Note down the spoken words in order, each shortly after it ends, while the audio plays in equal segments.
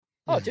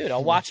Oh, dude,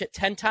 I'll watch it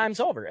 10 times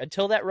over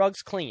until that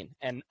rug's clean,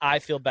 and I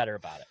feel better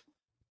about it.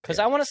 Because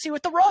I want to see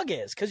what the rug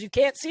is, because you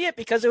can't see it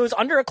because it was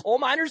under a coal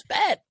miner's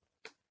bed.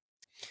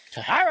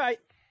 All right.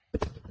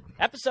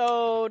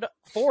 Episode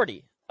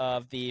 40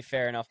 of the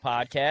Fair Enough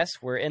podcast.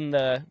 We're in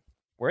the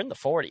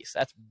 40s.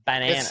 That's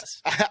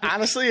bananas.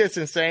 Honestly, it's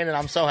insane, and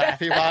I'm so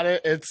happy about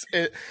it.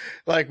 It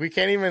like we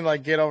can't even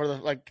like get over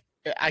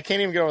I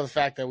can't even get over the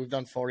fact that we've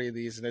done 40 of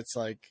these, and it's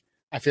like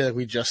I feel like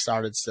we just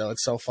started still.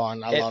 It's so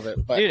fun. I love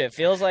it. But dude, it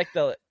feels like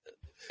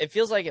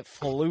it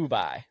flew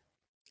by.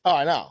 Oh,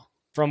 I know.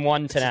 From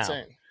one to now.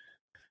 Insane.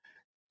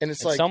 And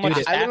it's like so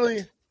much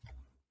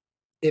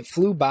it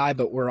flew by,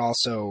 but we're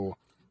also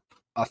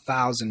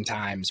 1,000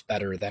 times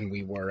better than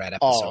we were at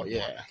episode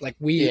 1. Like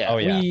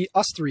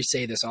us three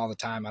say this all the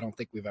time. I don't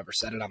think we've ever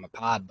said it on the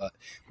pod, but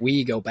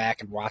we go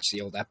back and watch the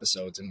old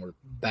episodes and we're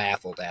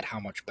baffled at how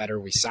much better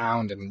we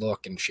sound and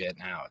look and shit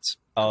now. It's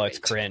it's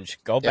cringe.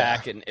 Go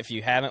back, and if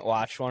you haven't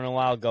watched one in a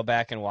while, go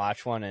back and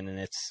watch one, and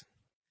it's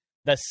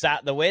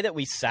the way that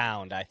we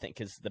sound, I think,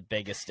 is the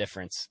biggest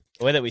difference.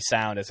 The way that we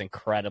sound is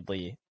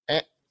incredibly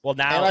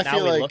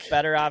now we look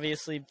better,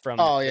 obviously, from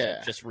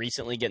just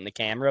recently getting the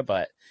camera,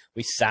 but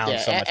we sound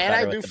so much better. And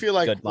I do feel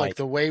like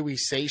the way we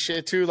say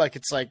shit too, like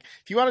it's like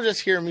if you want to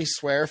just hear me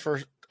swear for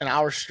an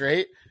hour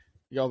straight,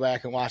 you go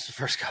back and watch the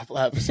first couple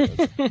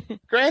episodes.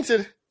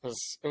 Granted,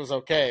 it was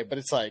okay, but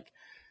it's like,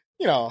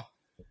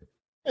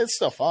 it's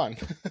still fun.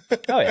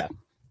 Oh yeah.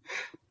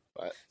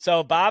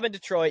 So Bob in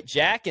Detroit,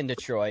 Jack in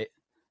Detroit,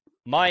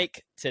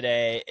 Mike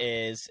today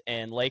is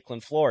in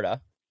Lakeland,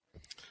 Florida.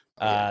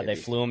 They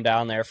flew him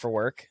down there for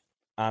work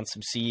on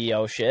some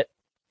CEO shit,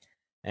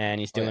 and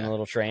he's doing a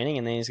little training,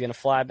 and then he's going to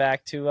fly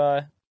back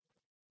to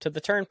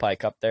the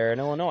Turnpike up there in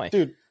Illinois.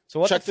 Dude,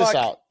 so check this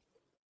out.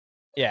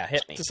 Yeah,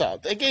 hit me. Check this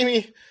out. They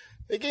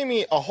gave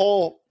me a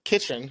whole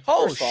kitchen.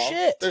 Oh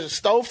shit! There's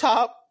a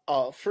stovetop,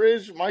 a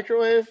fridge,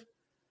 microwave.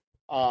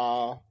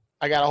 I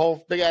got a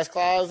whole big ass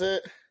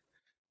closet.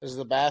 There's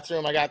the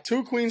bathroom. I got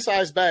 2 queen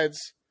size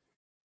beds.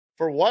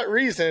 For what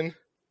reason?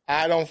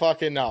 I don't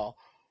fucking know,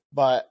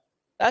 but.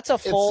 That's a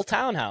full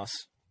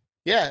townhouse.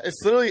 Yeah,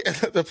 it's literally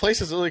the place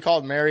is literally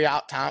called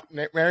Marriott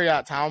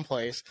Town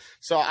Place.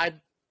 So I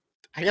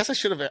guess I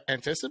should have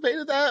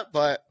anticipated that,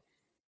 but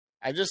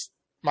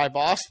my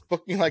boss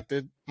booked me like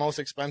the most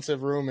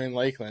expensive room in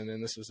Lakeland,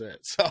 and this was it.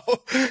 So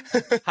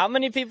how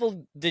many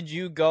people did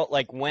you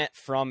went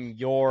from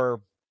your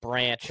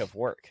branch of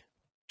work?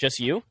 Just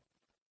you?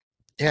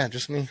 Yeah,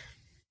 just me.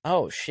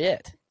 Oh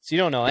shit! So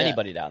you don't know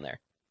anybody down there?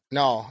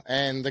 No,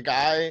 and the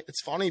guy,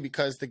 it's funny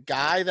because the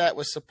guy that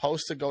was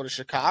supposed to go to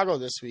Chicago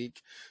this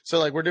week, so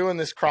like we're doing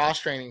this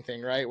cross-training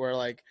thing, right, where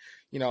like,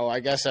 I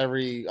guess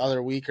every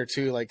other week or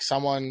two, like they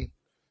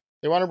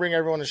want to bring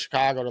everyone to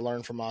Chicago to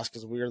learn from us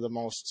because we have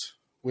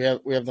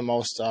the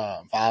most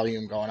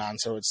volume going on,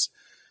 so it's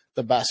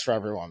the best for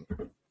everyone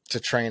to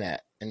train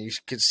at, and you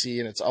could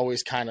see, and it's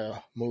always kind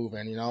of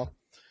moving,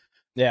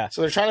 Yeah. So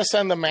they're trying to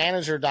send the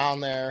manager down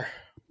there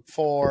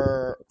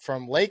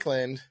from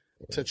Lakeland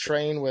to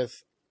train with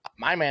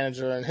my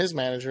manager and his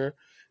manager,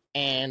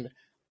 and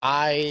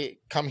I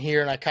come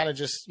here and I kind of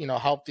just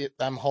help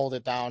them hold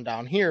it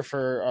down here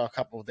for a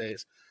couple of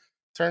days.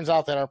 Turns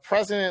out that our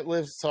president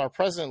lives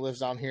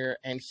down here,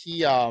 and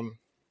he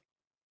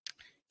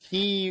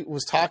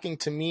was talking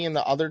to me and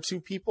the other 2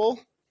 people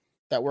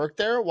that worked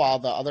there while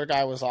the other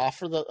guy was off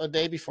for a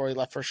day before he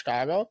left for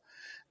Chicago,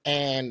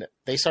 and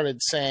they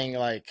started saying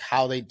like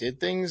how they did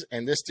things,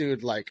 and this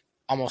dude like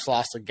almost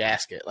lost a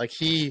gasket. Like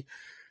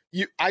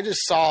I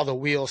just saw the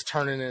wheels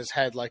turning in his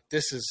head. Like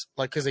this is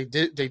like, cause they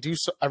do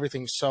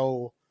everything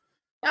so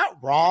not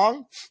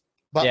wrong,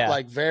 but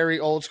like very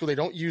old school. They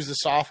don't use the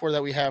software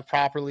that we have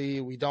properly.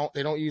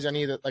 They don't use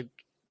any of that. Like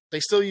they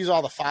still use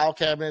all the file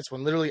cabinets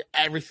when literally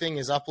everything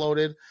is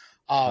uploaded.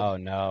 Oh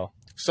no.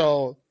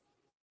 So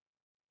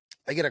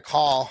I get a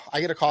call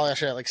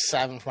yesterday at like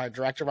 7 from my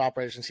director of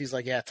operations. He's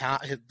like, yeah,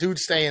 dude,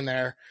 stay in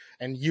there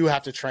and you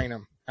have to train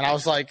him. And I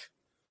was like,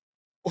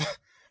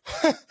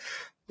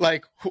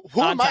 like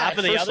who on am I? top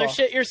of the other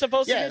shit you're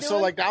supposed to be doing? So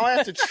like now I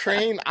have to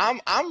train. I'm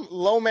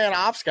low man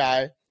ops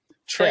guy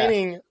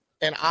training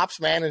an ops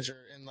manager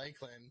in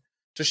Lakeland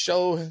to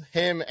show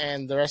him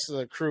and the rest of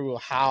the crew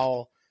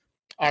how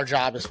our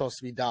job is supposed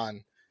to be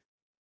done.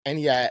 And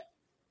yet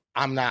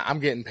I'm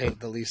getting paid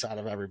the least out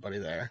of everybody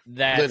there.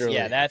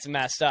 That's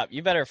messed up.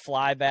 You better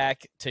fly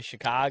back to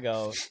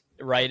Chicago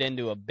right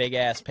into a big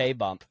ass pay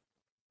bump.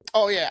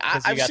 Oh yeah.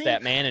 Because you got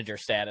that manager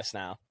status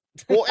now.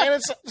 Well, and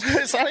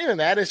it's not even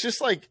that. It's just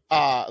like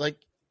I've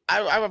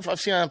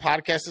seen on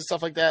podcasts and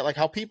stuff like that, like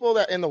how people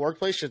that in the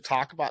workplace should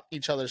talk about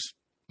each other's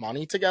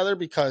money together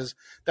because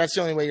that's the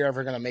only way you're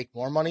ever going to make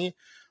more money.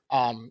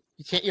 You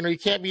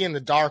can't be in the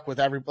dark with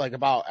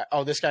about,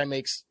 oh, this guy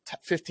makes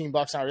 $15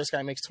 an hour, this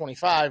guy makes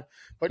 25,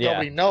 but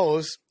nobody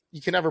knows.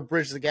 You can never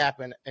bridge the gap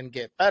and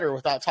get better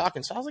without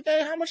talking. So I was like,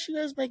 hey, how much do you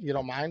guys make if you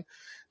don't mind?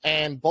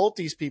 And both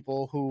these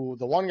people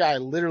the one guy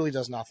literally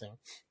does nothing.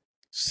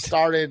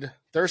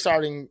 Their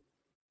starting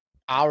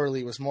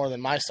hourly was more than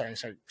my starting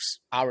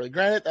hourly.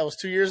 Granted, that was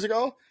 2 years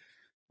ago,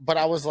 but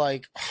I was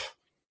like,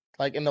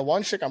 Like, and the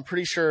one chick I'm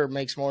pretty sure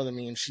makes more than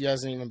me, and she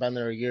hasn't even been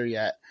there a year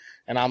yet.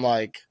 And I'm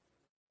like,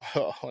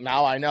 oh,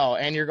 now I know.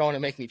 And you're going to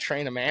make me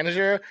train a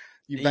manager?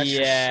 You bet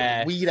your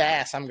sweet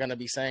ass I'm going to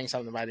be saying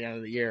something by the end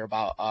of the year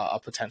about a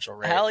potential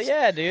raise. Hell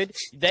yeah, dude.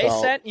 They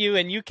sent you,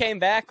 and you came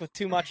back with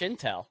too much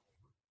intel.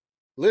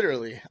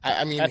 Literally.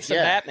 I mean, that's some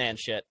Batman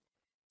shit.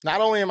 Not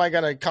only am I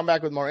going to come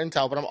back with more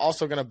intel, but I'm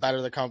also going to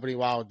better the company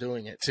while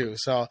doing it, too.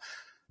 So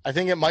I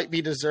think it might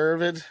be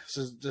deserving.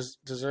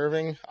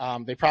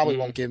 They probably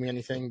won't give me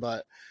anything,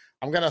 but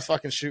I'm going to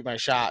fucking shoot my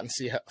shot and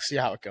see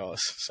how it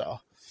goes. So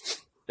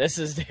this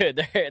is,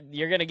 dude,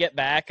 you're going to get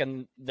back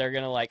and they're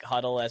going to like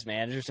huddle as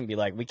managers and be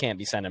like, we can't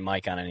be sending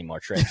Mike on any more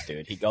trips,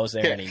 dude. He goes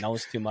there and he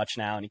knows too much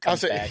now and he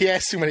comes back. He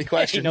asks too many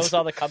questions. He knows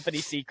all the company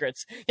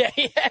secrets. Yeah,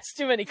 he asks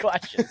too many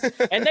questions.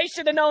 And they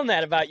should have known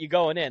that about you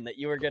going in, that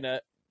you were going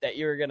to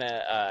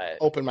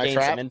open my gain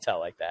trap, some intel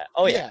like that.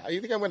 Oh yeah.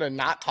 You think I'm gonna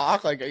not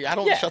talk? Like, I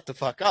don't shut the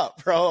fuck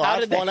up, bro. How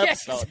did one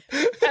episode?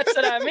 That's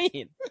what I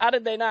mean. How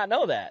did they not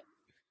know that?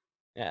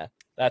 Yeah,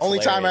 that's only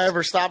hilarious. time I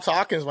ever stop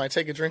talking is when I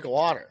take a drink of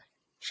water.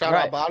 Shout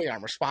out Body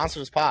Armor, sponsor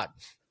this pod.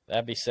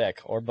 That'd be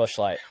sick. Or Busch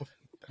Light.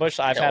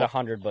 I've had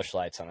 100 Busch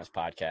Lights on this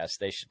podcast.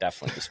 They should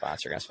definitely be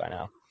sponsoring us by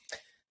now.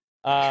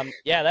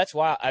 Yeah, that's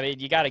wild. I mean,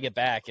 you got to get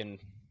back and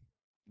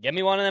give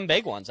me one of them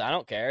big ones. I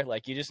don't care.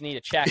 Like, you just need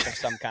a check of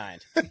some kind.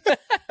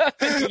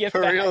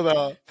 For real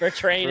though. For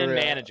training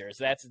managers,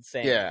 that's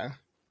insane. Yeah.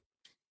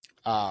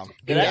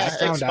 That's a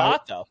sick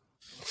spot though.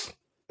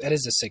 That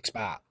is a sick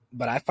spot.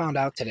 But I found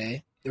out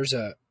today there's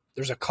a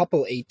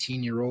couple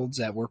 18-year-olds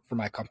that work for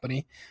my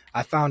company.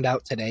 I found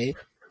out today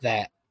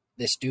that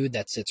this dude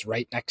that sits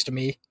right next to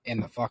me in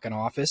the fucking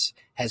office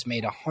has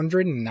made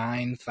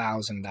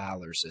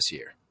 $109,000 this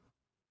year.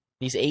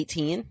 He's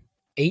 18?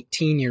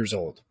 18 years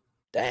old.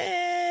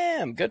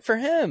 Damn, good for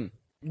him.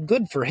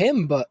 Good for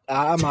him, but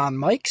I'm on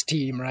Mike's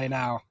team right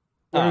now.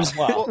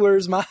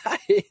 Where's my?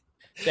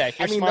 Yeah,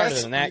 you're smarter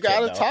than that. You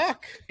gotta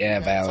talk. Yeah,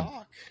 valid.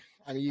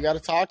 I mean, you gotta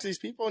talk to these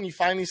people, and you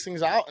find these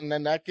things out, and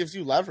then that gives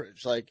you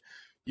leverage. Like,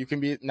 you can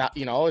be not,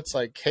 it's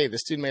like, hey,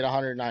 this dude made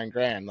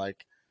 $109,000.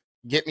 Like,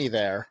 get me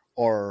there,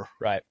 or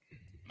right,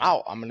 I'm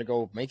out. I'm gonna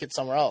go make it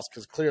somewhere else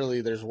because clearly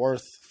there's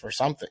worth for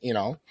something.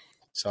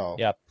 So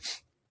yep.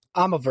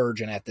 I'm a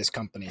virgin at this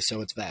company,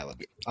 so it's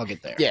valid. I'll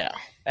get there. Yeah.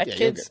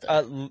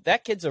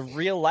 That kid's a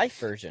real life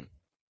virgin.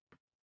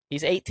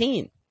 He's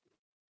 18.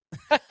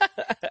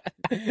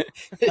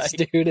 This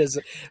dude is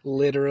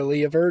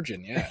literally a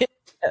virgin, yeah.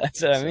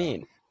 That's what I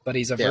mean. But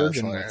he's a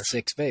virgin with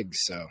 6 figs,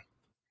 so.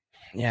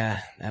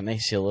 Yeah, that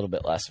makes you a little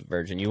bit less of a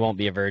virgin. You won't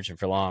be a virgin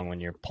for long when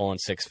you're pulling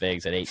 6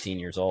 figs at 18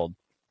 years old.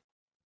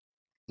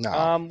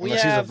 No,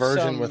 unless he's a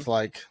virgin with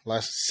like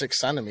less 6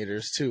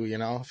 centimeters too,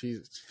 if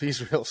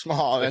he's real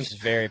small, which is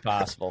very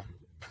possible.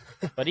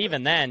 But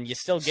even then, you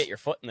still get your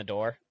foot in the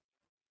door.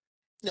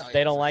 No,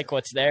 they don't like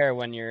what's there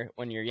when you're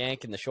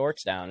yanking the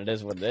shorts down. It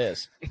is what it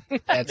is.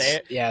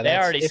 They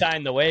already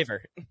signed the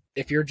waiver.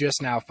 If you're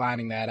just now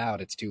finding that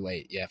out, it's too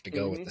late. You have to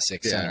go with the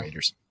 6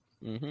 centimeters.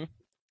 Mm-hmm.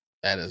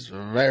 That is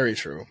very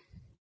true.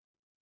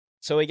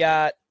 So we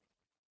got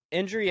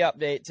injury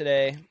update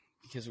today,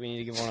 because we need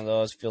to give one of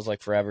those. Feels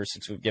like forever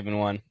since we've given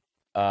one.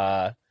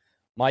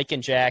 Mike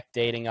and Jack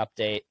dating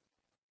update.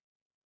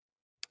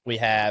 We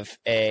have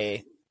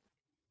a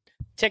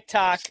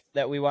TikTok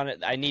that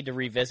I need to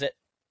revisit,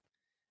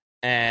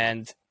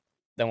 and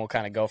then we'll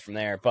kind of go from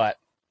there. But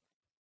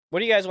what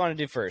do you guys want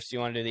to do first? Do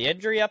you want to do the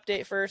injury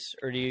update first,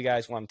 or do you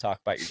guys want to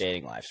talk about your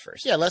dating lives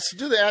first? Yeah, let's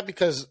do that,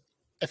 because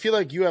I feel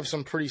like you have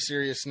some pretty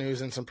serious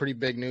news and some pretty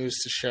big news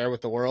to share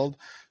with the world.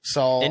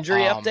 So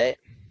injury update?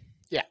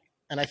 Yeah.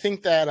 And I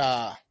think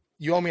that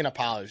you owe me an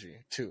apology,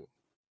 too.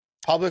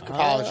 Public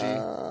apology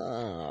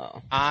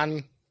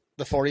on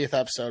the 40th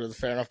episode of the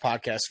Fair Enough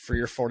podcast for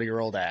your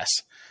 40-year-old ass.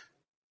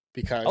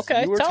 Because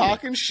you were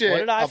talking shit. What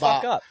did I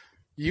fuck up?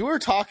 You were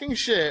talking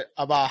shit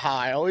about how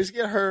I always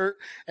get hurt,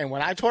 and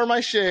when I tore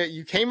my shit,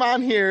 you came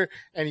on here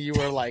and you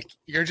were like,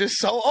 "You're just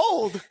so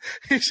old.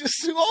 You're just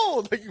too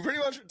old." Like, you pretty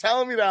much were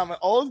telling me that I'm an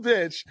old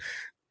bitch,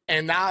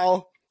 and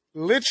now,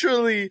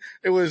 literally,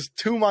 it was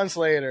 2 months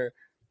later.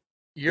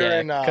 You're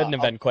in couldn't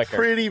have been quicker.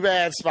 Pretty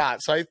bad spot.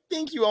 So I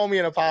think you owe me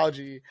an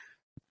apology.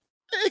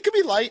 It could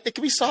be light, it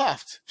could be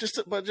soft.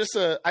 I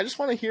just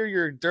want to hear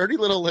your dirty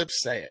little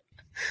lips say it.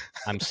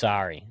 I'm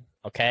sorry.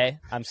 Okay,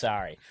 I'm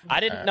sorry.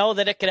 I didn't know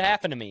that it could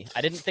happen to me.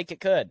 I didn't think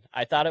it could.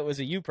 I thought it was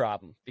a you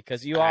problem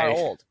because you are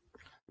old.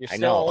 You're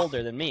still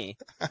older than me,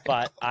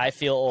 but I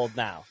feel old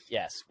now.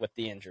 Yes, with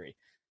the injury.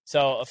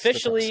 So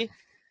officially,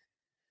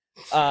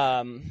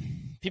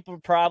 people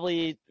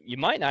probably, you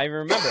might not even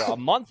remember,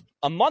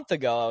 a month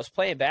ago I was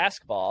playing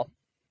basketball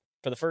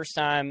for the first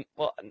time.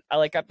 Well,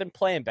 I've been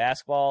playing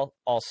basketball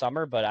all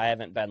summer, but I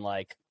haven't been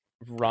like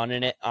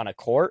running it on a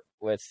court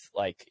with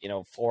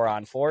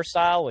 4-on-4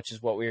 style, which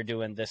is what we were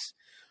doing this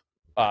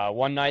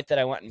one night that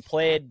I went and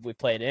played. We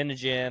played in a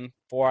gym,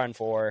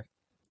 4-on-4,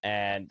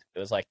 and it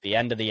was like the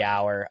end of the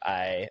hour.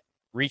 I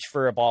reached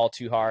for a ball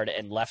too hard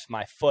and left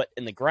my foot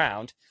in the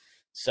ground,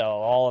 so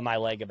all of my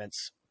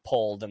ligaments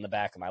pulled in the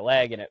back of my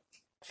leg, and it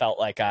felt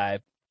like I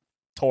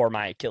tore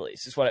my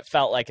Achilles. Is what it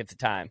felt like at the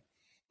time.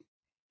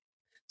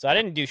 So I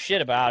didn't do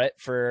shit about it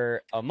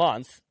for a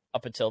month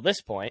up until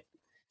this point,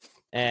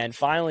 and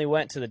finally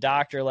went to the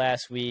doctor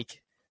last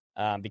week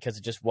because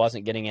it just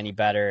wasn't getting any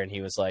better. And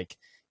he was like,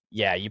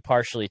 yeah, you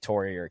partially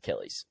tore your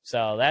Achilles.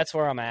 So that's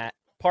where I'm at.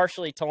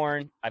 Partially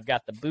torn. I've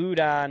got the boot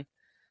on.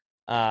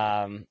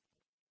 I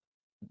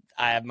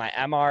have my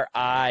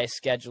MRI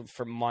scheduled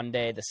for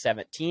Monday the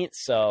 17th.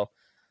 So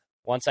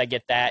once I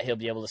get that, he'll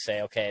be able to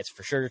say, okay, it's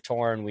for sure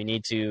torn. We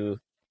need to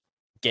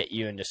get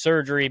you into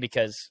surgery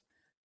because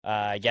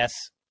I guess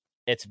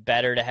it's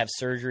better to have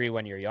surgery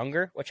when you're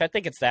younger, which I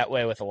think it's that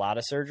way with a lot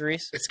of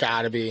surgeries. It's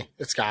gotta be.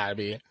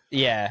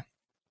 Yeah.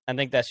 I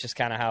think that's just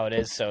kind of how it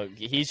is. So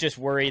he's just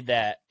worried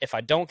that if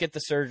I don't get the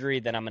surgery,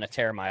 then I'm going to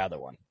tear my other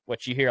one,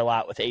 which you hear a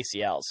lot with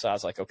ACLs. So I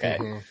was like, okay,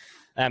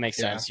 that makes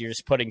sense. You're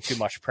just putting too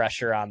much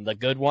pressure on the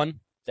good one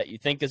that you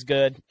think is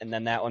good, and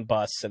then that one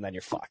busts, and then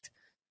you're fucked.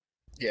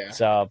 Yeah.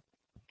 So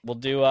we'll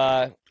do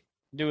a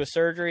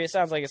surgery. It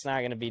sounds like it's not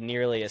going to be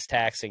nearly as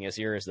taxing as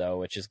yours, though,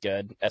 which is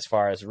good as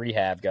far as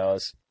rehab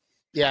goes.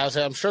 Yeah,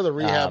 I'm sure the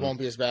rehab won't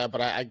be as bad,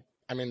 but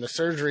I mean, the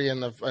surgery in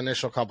the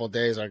initial couple of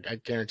days, I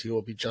guarantee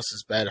will be just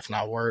as bad, if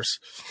not worse.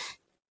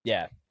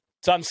 Yeah.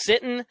 So I'm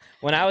sitting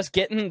when I was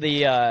getting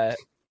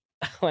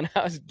when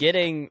I was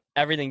getting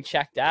everything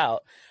checked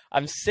out.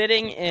 I'm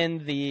sitting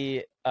in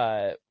the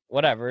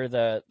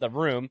the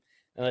room,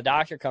 and the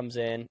doctor comes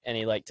in and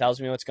he like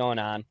tells me what's going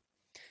on,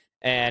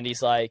 and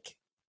he's like,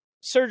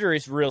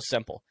 surgery's real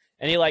simple,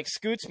 and he like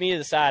scoots me to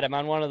the side. I'm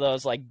on one of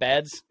those like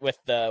beds with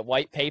the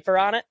white paper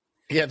on it.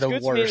 Yeah, the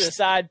scoots worst. Me to the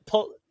side,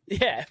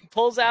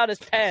 pulls out his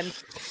pen,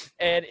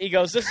 and he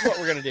goes, "This is what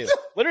we're gonna do."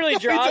 Literally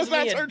draws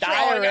me a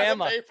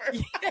diorama.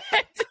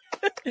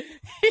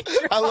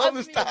 I love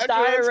this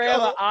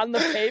diorama on the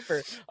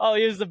paper. Oh,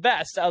 he was the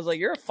best. I was like,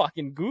 "You're a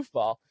fucking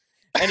goofball,"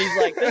 and he's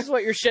like, "This is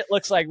what your shit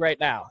looks like right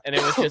now," and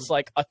it was just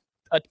like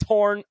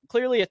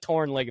clearly a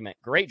torn ligament.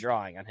 Great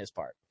drawing on his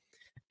part,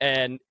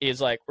 and he's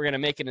like, "We're gonna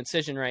make an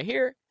incision right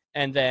here,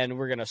 and then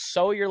we're gonna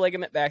sew your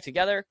ligament back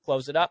together,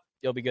 close it up.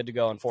 You'll be good to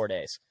go in 4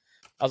 days."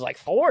 I was like,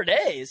 4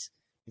 days?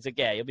 He's like,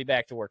 yeah, you'll be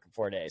back to work in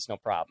 4 days. No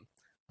problem.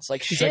 It's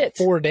like, He's shit. Like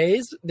 4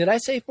 days? Did I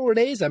say 4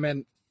 days? I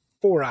meant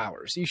 4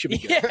 hours. You should be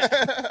good.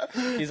 Yeah.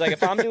 He's like,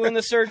 if I'm doing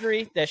the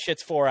surgery, that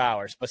shit's 4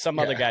 hours. But some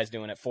other guy's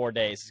doing it 4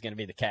 days is going to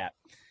be the cap.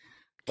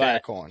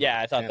 But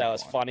yeah, I thought that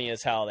was funny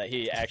as hell that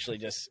he actually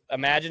just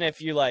imagine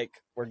if you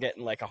like were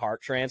getting like a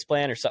heart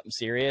transplant or something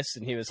serious,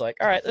 and he was like,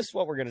 "All right, this is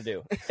what we're gonna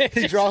do."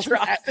 He draws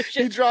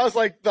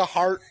like the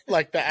heart,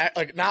 like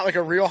not like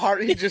a real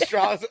heart. He just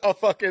draws a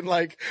fucking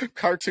like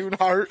cartoon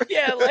heart.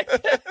 Yeah, like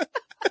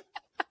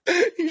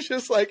he's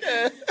just like,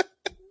 this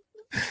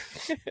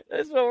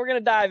is what we're gonna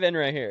dive in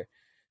right here.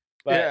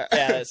 But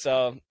yeah,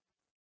 so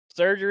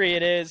surgery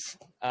it is.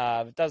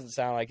 It doesn't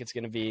sound like it's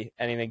gonna be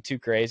anything too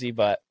crazy,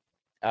 but.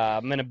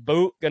 I'm going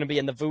to be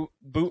in the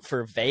boot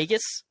for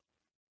Vegas,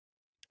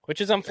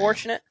 which is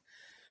unfortunate,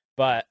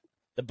 but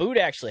the boot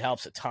actually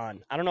helps a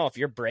ton. I don't know if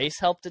your brace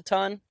helped a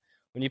ton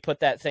when you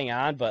put that thing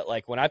on, but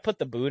like when I put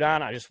the boot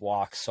on, I just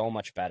walk so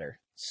much better.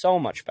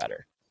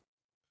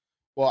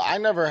 Well, I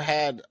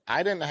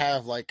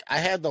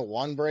had the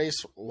one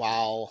brace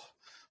while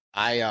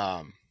it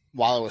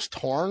was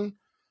torn,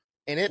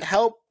 and it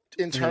helped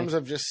in terms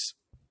of just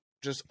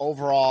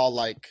overall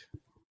like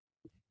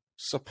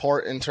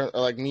support in terms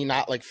like me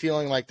not like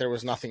feeling like there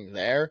was nothing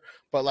there,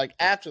 but like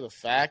after the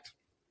fact,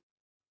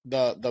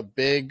 the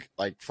big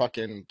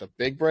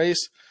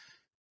brace,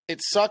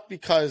 it sucked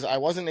because I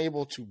wasn't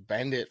able to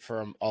bend it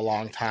for a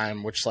long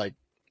time, which like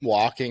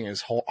walking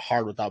is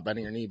hard without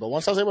bending your knee. But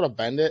once I was able to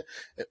bend it,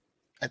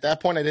 at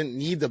that point I didn't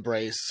need the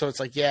brace, so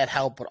it's like it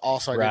helped, but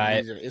also I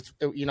didn't need it.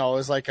 It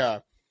was like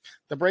the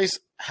brace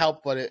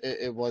helped, but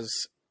it was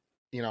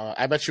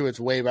I bet you it's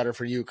way better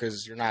for you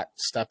because you're not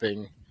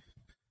stepping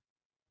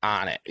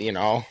on it,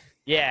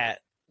 Yeah,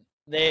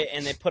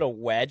 they put a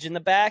wedge in the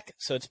back,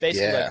 so it's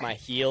basically like my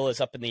heel is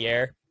up in the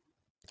air.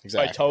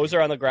 Exactly. My toes are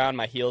on the ground,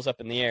 my heel's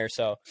up in the air,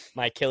 so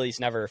my Achilles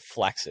never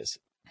flexes.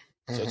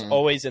 So it's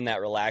always in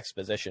that relaxed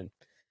position.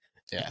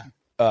 Yeah.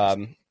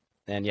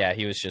 And yeah,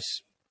 he was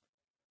just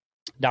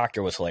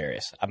doctor was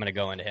hilarious. I'm gonna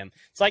go into him.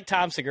 It's like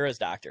Tom Segura's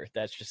doctor.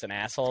 That's just an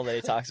asshole that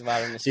he talks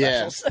about in the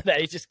specials.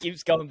 That he just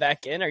keeps going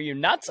back in. Are you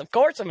nuts? Of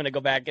course I'm gonna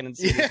go back in and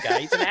see this guy.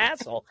 He's an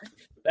asshole.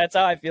 That's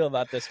how I feel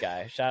about this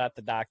guy. Shout out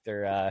to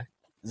Dr.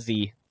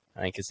 Z,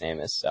 I think his name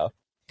is. So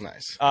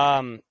nice.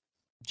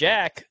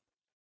 Jack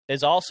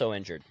is also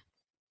injured.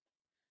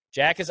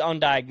 Jack is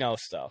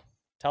undiagnosed though.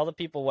 Tell the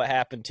people what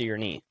happened to your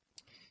knee.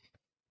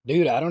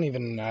 Dude, I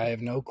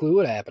have no clue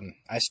what happened.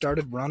 I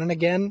started running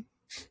again,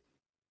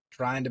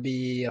 trying to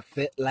be a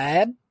fit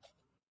lad,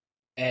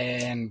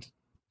 and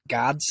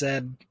God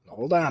said,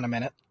 hold on a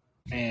minute,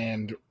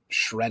 and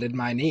shredded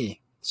my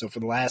knee. So for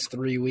the last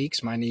 3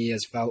 weeks, my knee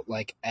has felt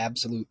like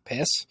absolute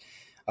piss,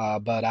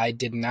 but I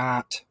did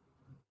not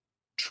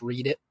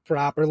treat it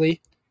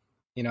properly.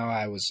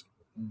 I was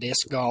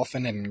disc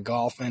golfing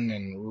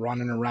and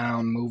running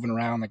around, moving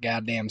around the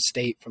goddamn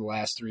state for the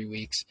last 3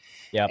 weeks.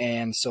 Yep.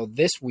 And so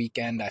this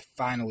weekend, I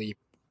finally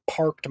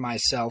parked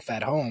myself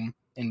at home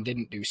and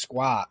didn't do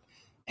squat,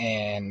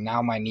 and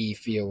now my knee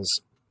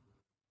feels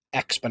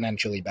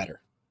exponentially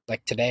better.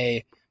 Like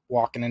today,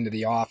 walking into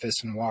the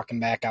office and walking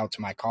back out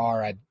to my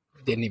car, I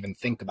didn't even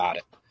think about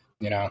it,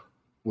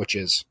 which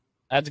is...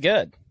 That's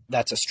good.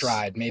 That's a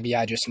stride. Maybe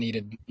I just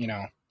needed,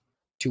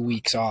 2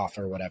 weeks off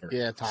or whatever.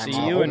 Yeah, time so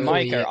off. you and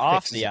Mike are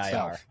off the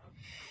IR.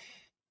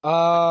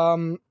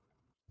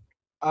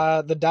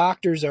 The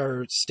doctors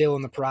are still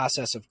in the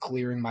process of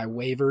clearing my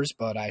waivers,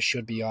 but I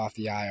should be off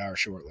the IR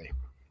shortly.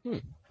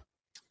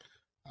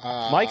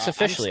 Mike's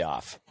officially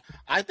off.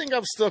 I think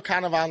I'm still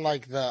kind of on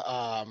like the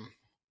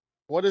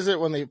what is it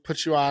when they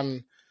put you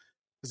on?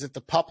 Is it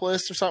the PUP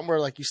list or something where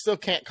like you still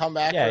can't come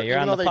back? Yeah, you're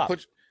on the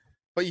PUP.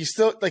 But you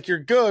still like you're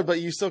good, but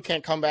you still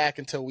can't come back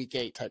until week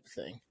 8 type of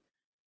thing.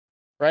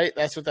 Right?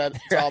 That's what that's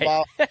all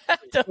about.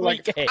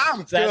 Week 8.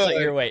 That's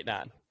what you're waiting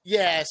on.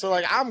 Yeah, so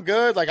like I'm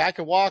good. Like I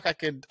could walk, I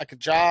could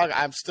jog.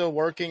 I'm still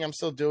working. I'm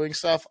still doing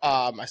stuff.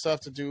 I still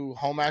have to do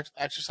home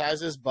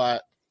exercises,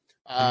 but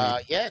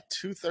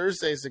 2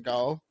 Thursdays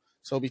ago,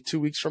 so it'll be 2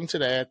 weeks from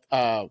today.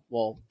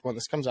 When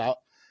this comes out,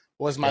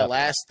 was my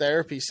last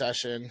therapy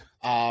session.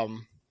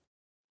 And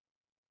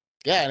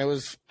it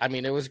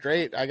was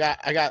great. I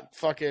got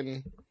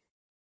fucking,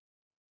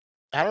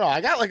 I don't know.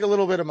 I got like a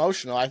little bit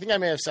emotional. I think I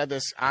may have said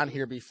this on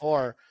here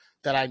before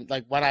that I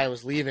like when I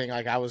was leaving,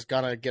 like I was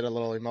gonna get a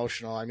little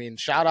emotional. I mean,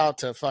 shout out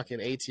to fucking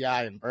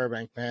ATI in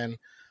Burbank, man.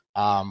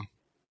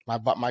 My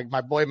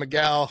boy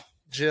Miguel,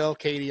 Jill,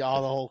 Katie,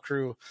 all the whole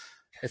crew.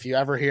 If you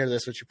ever hear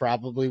this, which you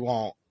probably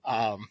won't,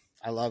 I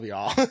love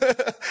y'all.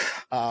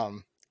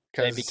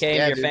 They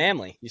became your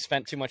family. You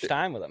spent too much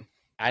time with them.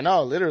 I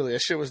know, literally,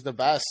 this shit was the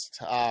best.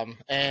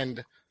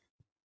 And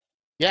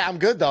yeah, I'm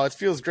good though. It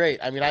feels great.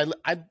 I mean,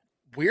 I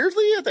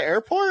weirdly at the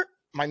airport,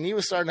 my knee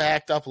was starting to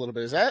act up a little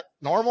bit. Is that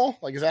normal?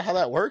 Like, is that how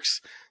that works?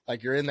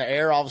 Like you're in the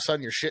air, all of a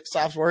sudden your shit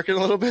stops working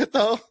a little bit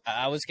though?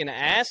 I was going to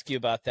ask you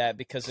about that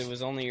because it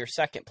was only your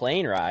second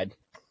plane ride.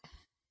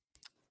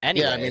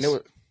 Anyways. Yeah, I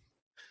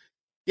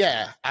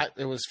mean,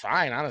 it was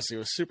fine. Honestly, it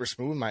was super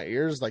smooth. My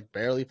ears like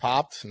barely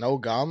popped. No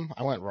gum.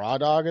 I went raw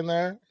dog in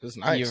there. It was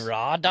nice. You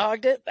raw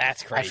dogged it?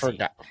 That's crazy.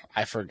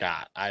 I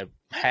forgot. I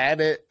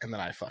had it and then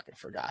I fucking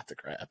forgot to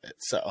grab it.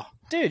 So,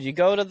 dude, you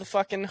go to the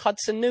fucking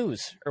Hudson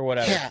News or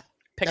whatever. Yeah.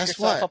 Pick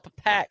yourself up a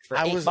pack for $8.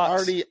 I was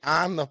already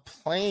on the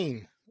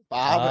plane,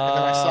 Bob, and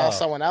then I saw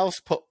someone else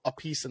put a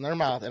piece in their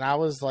mouth, and I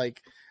was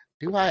like,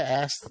 "Do I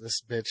ask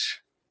this bitch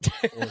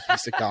for a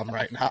piece of gum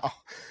right now?"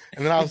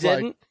 And then I was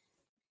like,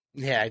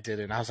 "Yeah, I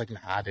didn't." I was like,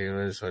 "Nah, dude,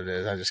 it is what it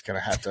is. I'm just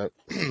gonna have to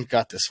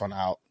gut this one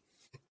out."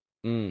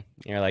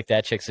 You're like,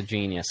 that chick's a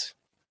genius,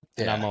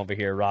 and I'm over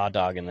here raw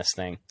dogging this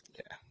thing.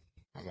 Yeah,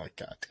 I'm like,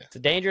 God damn. It's a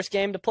dangerous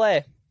game to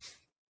play.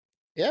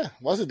 Yeah, it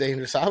wasn't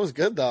dangerous. I was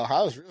good though.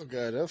 I was real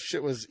good. That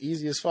shit was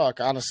easy as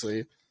fuck,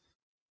 honestly.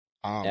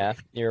 Yeah,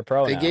 you're a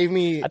pro. They gave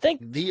me, I think,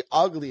 the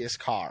ugliest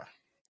car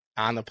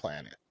on the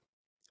planet.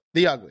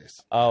 The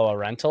ugliest. Oh, a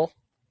rental?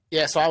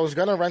 Yeah, so I was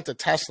gonna rent a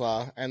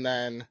Tesla, and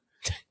then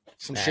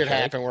some shit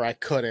happened where I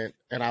couldn't,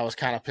 and I was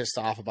kind of pissed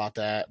off about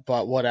that.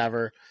 But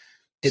whatever.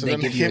 Did they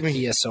give you a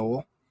Kia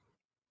Soul?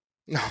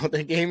 No,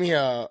 they gave me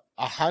a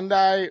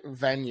Hyundai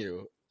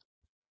Venue.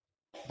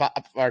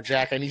 Or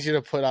Jack, I need you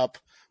to put up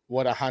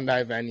what a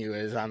Hyundai Venue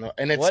is on the.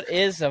 And it's, what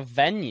is a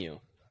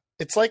Venue?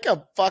 It's like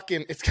a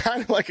fucking. It's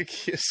kind of like a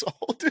Kia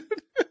Soul, dude.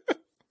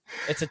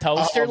 It's a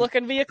toaster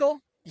looking vehicle.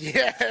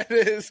 Yeah,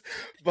 it is.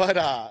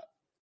 But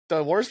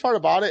the worst part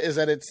about it is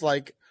that it's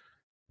like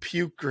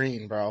puke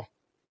green, bro.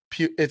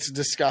 It's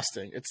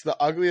disgusting. It's the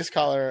ugliest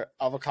color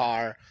of a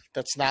car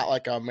that's not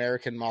like an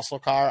American muscle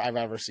car I've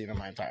ever seen in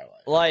my entire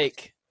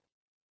life.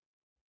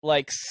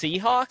 Like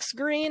Seahawks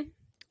green?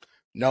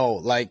 No,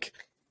 like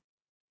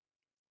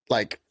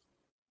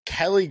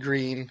Kelly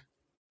green,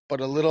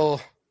 but a little.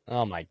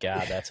 Oh my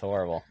God, that's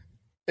horrible.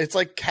 It's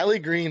like Kelly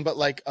green, but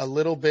like a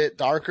little bit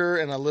darker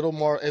and a little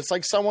more. It's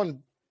like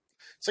someone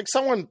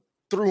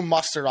threw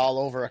mustard all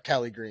over a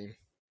Kelly green.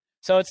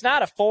 So it's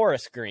not a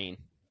forest green.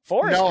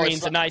 Forest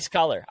green's a nice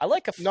color. I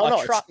like a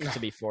truck to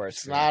be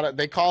forest green. Not.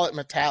 They call it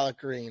metallic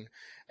green,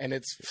 and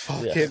it's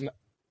fucking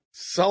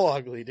so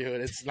ugly, dude.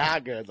 It's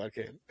not good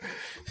looking.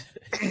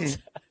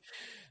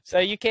 So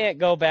you can't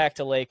go back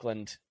to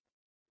Lakeland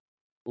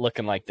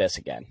looking like this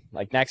again.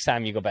 Like next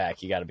time you go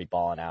back, you got to be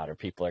balling out, or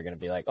people are going to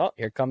be like, "Oh,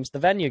 here comes the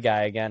Venue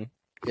guy again."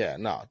 Yeah,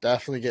 no,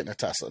 definitely getting a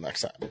Tesla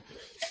next time.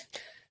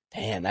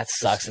 Damn, that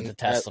sucks that the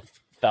Tesla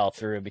fell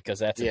through because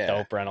that's a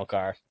dope rental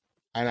car.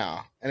 I know,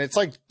 and it's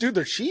like, dude,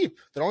 they're cheap.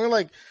 They're only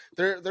like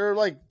they're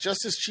like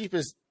just as cheap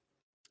as,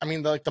 I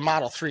mean, like the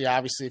Model 3.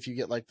 Obviously, if you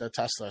get like the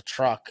Tesla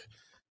truck,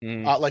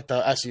 like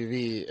the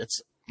SUV,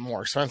 it's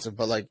more expensive.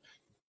 But like,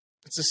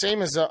 it's the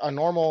same as a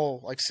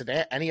normal like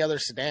sedan, any other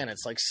sedan.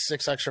 It's like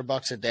 $6 extra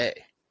a day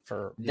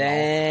for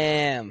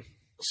damn.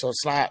 So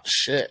it's not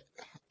shit,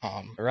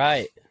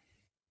 right?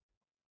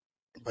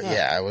 But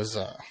yeah, it was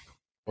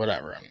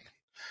whatever. I mean,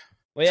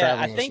 well,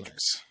 yeah, I think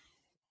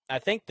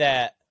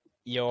that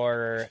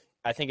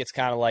I think it's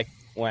kind of like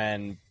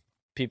when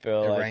people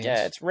are like, rains.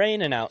 Yeah, it's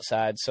raining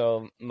outside,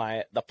 so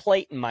the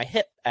plate in my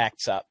hip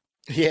acts up.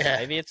 Yeah.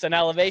 Maybe it's an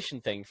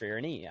elevation thing for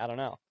your knee. I don't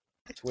know.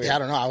 It's weird. Yeah, I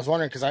don't know. I was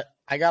wondering because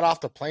I got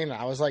off the plane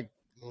and I was like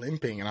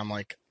limping and I'm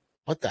like,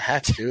 what the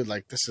heck, dude?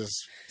 Like, this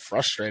is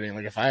frustrating.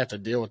 Like, if I have to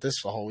deal with this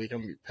for the whole week, I'm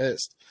going to be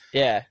pissed.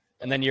 Yeah.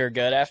 And then you're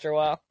good after a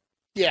while?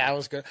 Yeah, I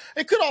was good.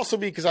 It could also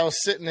be because I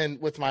was sitting in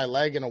with my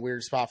leg in a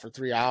weird spot for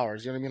 3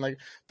 hours. You know what I mean? Like,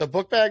 the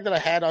book bag that I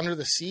had under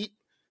the seat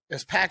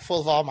is packed full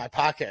of all my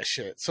podcast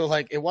shit. So,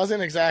 like, it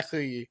wasn't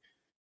exactly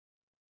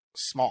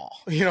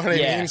small. You know what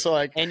I mean? So,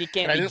 like, and you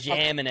can't be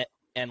jamming it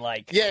and,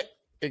 like, yeah,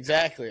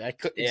 exactly. I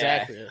could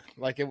exactly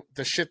like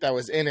the shit that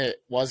was in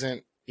it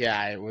wasn't.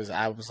 Yeah, it was.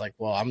 I was like,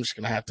 well, I'm just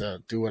gonna have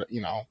to do it.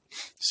 You know,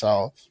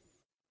 so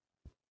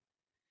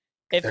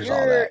if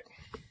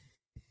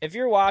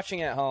you're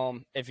watching at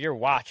home, if you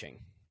watch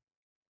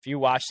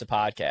the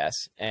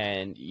podcast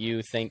and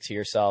you think to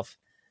yourself,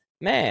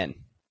 man,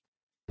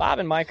 Bob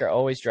and Mike are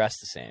always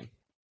dressed the same.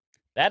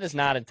 That is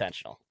not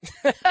intentional.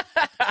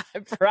 I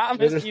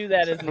promise you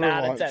that is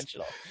not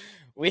intentional.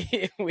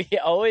 We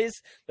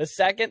always, that's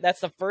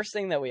the first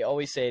thing that we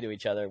always say to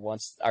each other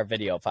once our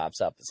video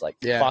pops up. It's like,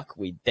 fuck,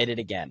 we did it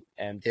again.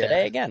 And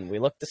today again, we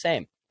look the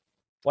same.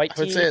 White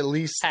tee, I would say at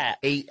least hat.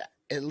 eight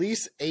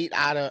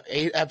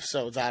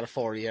episodes out of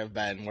 40 have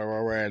been where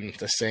we're wearing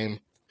the same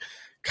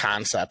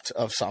concept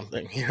of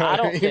something. You know I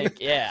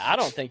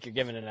don't think you're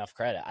giving enough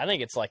credit. I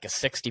think it's like a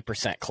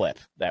 60% clip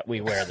that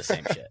we wear the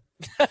same shit.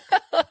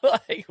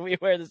 Like, we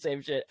wear the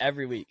same shit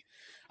every week.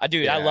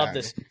 Dude, I love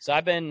this. So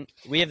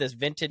we have this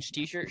vintage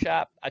t-shirt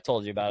shop. I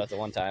told you about it the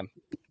one time.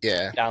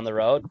 Yeah. Down the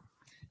road.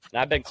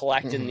 And I've been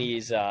collecting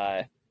these,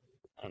 I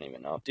don't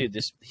even know. Dude,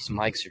 these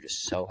mics are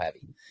just so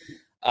heavy.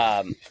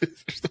 I've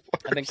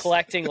been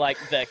collecting like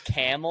the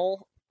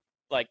Camel,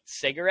 like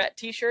cigarette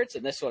t-shirts,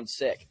 and this one's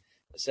sick.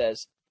 It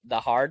says the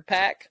hard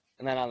pack,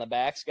 and then on the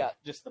back's got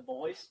just the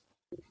boys.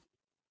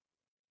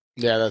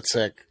 Yeah, that's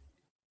sick.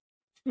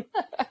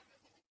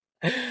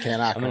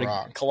 Cannot I'm go gonna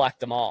wrong. collect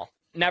them all.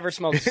 Never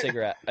smoked a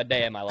cigarette a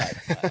day in my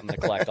life. I'm gonna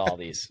collect all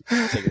these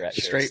cigarette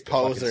shirts. Straight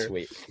poser.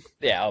 Sweet.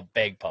 Yeah, a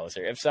big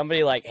poser. If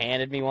somebody like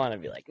handed me one,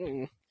 I'd be like,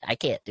 I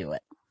can't do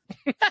it.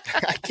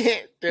 I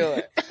can't do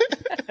it.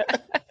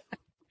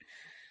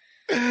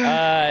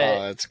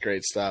 That's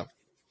great stuff.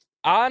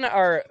 On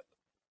our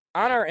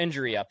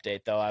injury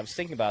update, though, I was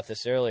thinking about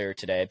this earlier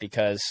today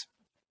because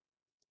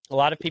a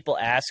lot of people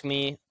ask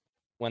me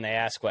when they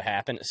ask what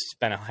happened. It's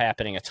been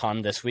happening a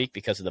ton this week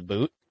because of the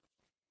boot.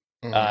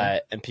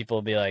 And people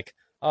will be like,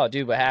 oh,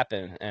 dude, what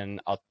happened? And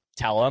I'll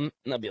tell them,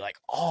 and they'll be like,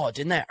 oh,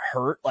 didn't that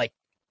hurt like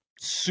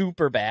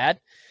super bad?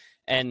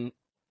 And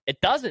it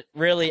doesn't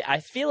really. I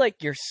feel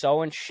like you're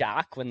so in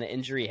shock when the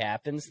injury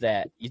happens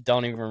that you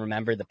don't even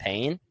remember the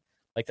pain.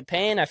 Like, the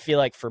pain, I feel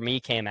like, for me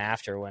came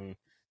after when,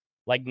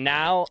 like,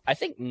 now, I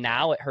think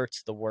now it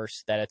hurts the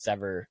worst that it's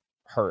ever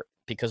hurt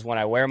because when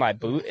I wear my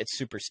boot, it's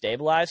super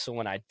stabilized. So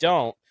when I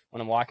don't,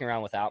 when I'm walking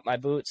around without my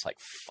boot, it's like,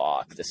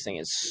 fuck, this thing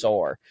is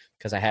sore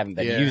because I haven't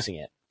been using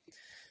it.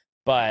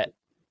 But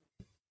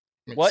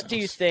what do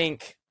you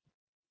think,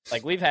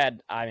 like, we've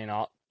had, I mean,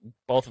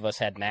 both of us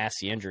had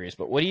nasty injuries,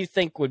 but what do you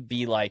think would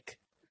be, like,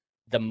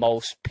 the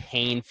most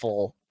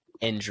painful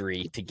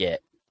injury to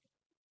get?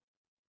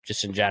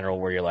 Just in general,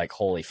 where you're like,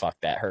 holy fuck,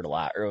 that hurt a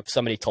lot. Or if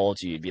somebody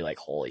told you, you'd be like,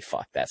 holy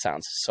fuck, that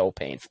sounds so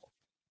painful.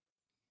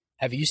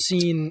 Have you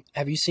seen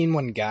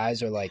when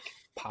guys are like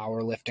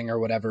powerlifting or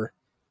whatever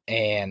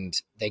and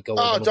they go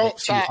a little bit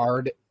too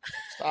hard?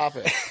 Stop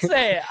it.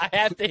 Say it. I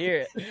have to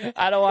hear it.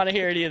 I don't want to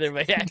hear it either,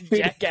 but yeah,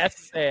 Jack has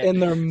to say it.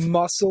 And their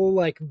muscle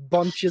like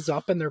bunches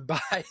up in their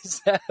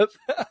bicep.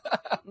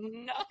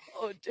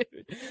 No,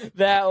 dude.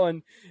 That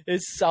one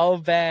is so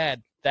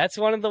bad. That's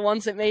one of the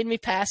ones that made me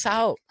pass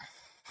out.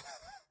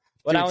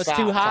 When I was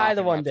too high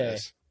the one day.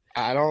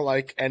 I don't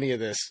like any of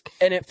this.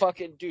 And it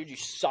fucking, dude, you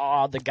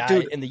saw the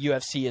guy in the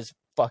UFC, his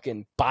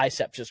fucking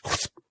bicep just.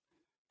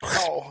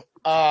 No,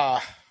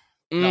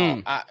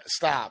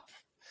 stop.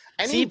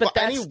 Any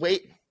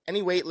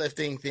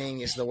weightlifting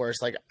thing is the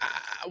worst. Like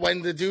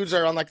when the dudes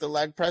are on like the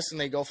leg press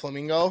and they go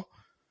flamingo,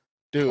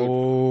 dude.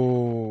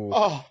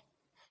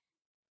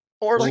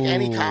 Or like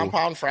any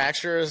compound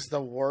fracture is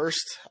the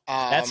worst.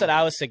 That's what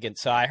I was thinking.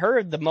 So I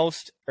heard the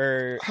most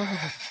pain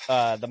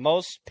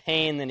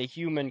that a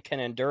human can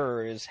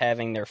endure is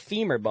having their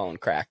femur bone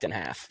cracked in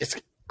half. It's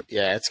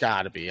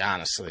got to be,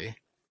 honestly.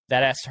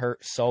 That has to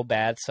hurt so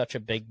bad, such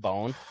a big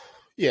bone.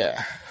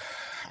 Yeah.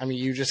 I mean,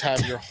 you just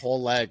have your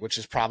whole leg, which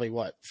is probably,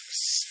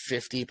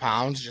 50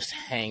 pounds, just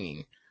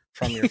hanging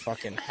from your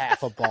fucking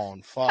half a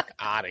bone. Fuck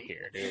out of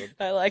here, dude.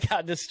 I like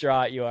how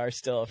distraught you are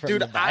still. From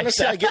dude, the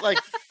honestly, I get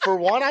for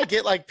one, I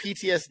get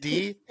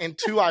PTSD, and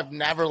two, I've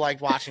never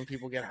liked watching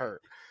people get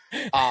hurt.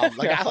 I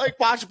like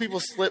watching people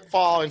slip,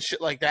 fall, and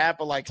shit like that,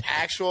 but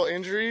actual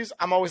injuries,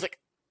 I'm always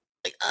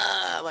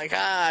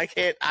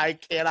I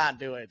cannot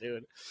do it,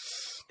 dude.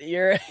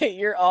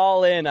 You're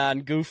all in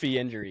on goofy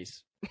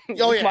injuries.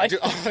 Oh yeah,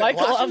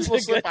 Michael loves a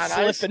good slip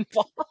and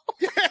fall.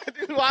 Yeah,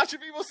 dude,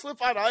 watching people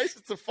slip on ice,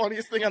 it's the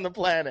funniest thing on the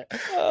planet.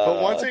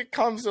 But once it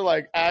comes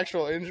to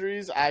actual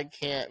injuries, I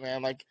can't,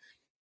 man.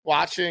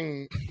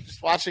 watching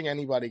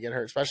anybody get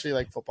hurt, especially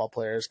like football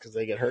players, because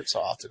they get hurt so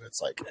often.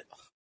 It's like,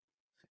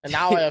 and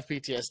now I have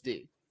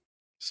PTSD.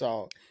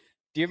 So,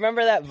 do you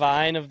remember that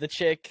Vine of the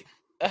chick?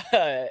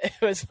 It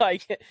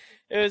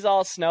was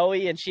all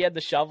snowy, and she had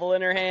the shovel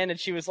in her hand, and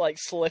she was like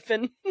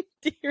slipping.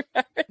 Do you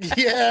remember that?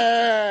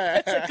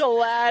 Yeah, it's a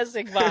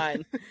classic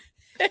Vine.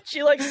 And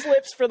she like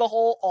slips for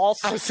all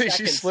 6 I would say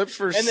seconds. she slips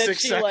for and then 6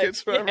 she,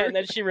 seconds, like, and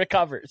then she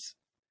recovers.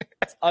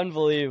 It's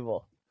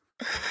unbelievable.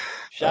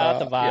 Shout out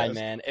to Vine, yes.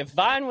 man. If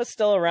Vine was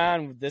still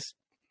around, if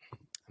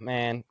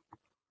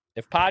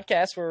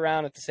podcasts were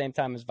around at the same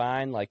time as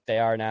Vine, like they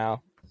are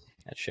now,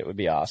 that shit would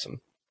be awesome.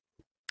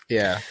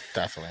 Yeah,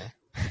 definitely.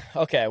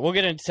 Okay, we'll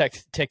get into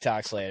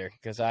TikToks later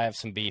because I have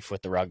some beef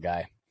with the rug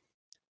guy.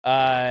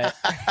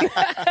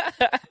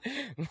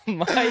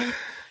 Mike,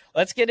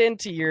 let's get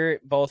into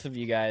both of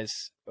you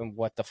guys and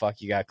what the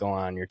fuck you got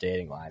going on in your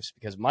dating lives,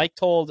 because Mike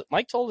told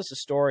us a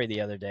story the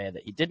other day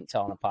that he didn't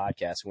tell on a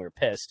podcast, and we were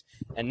pissed.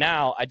 And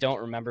now I don't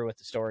remember what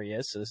the story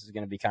is, so this is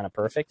going to be kind of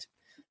perfect.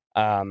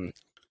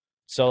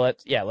 So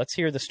let's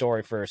hear the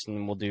story first, and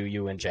then we'll do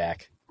you and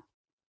Jack.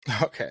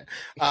 Okay.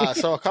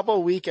 So a couple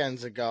of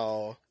weekends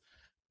ago,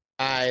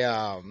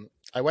 I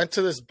went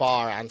to this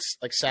bar on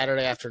like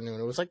Saturday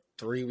afternoon. It was like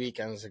 3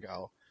 weekends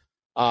ago.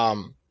 I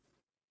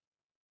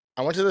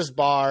went to this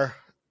bar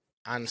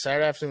on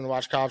Saturday afternoon to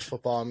watch college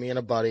football, me and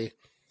a buddy.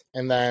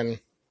 And then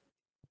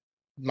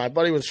my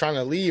buddy was trying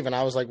to leave, and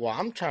I was like, well,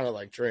 I'm trying to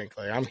like drink.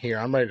 Like, I'm here.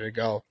 I'm ready to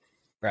go.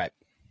 Right.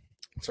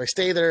 So I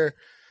stayed there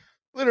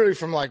literally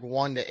from like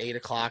 1 to 8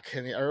 o'clock,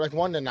 or like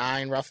 1 to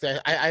 9 roughly.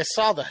 I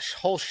saw the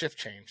whole shift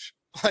change.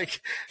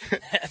 Like,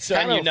 that's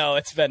when you know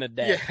it's been a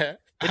day. Yeah.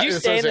 Did you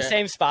stay in the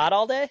same spot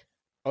all day?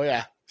 Oh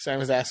yeah,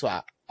 same as that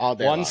spot all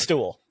day. One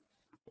stool.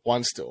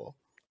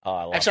 Oh,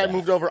 I love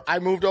Actually, that. I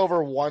moved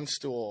over one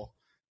stool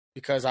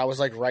because I was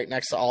like right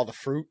next to all the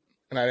fruit,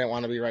 and I didn't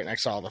want to be right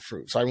next to all the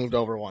fruit, so I moved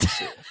over one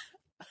stool.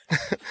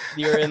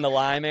 You're in the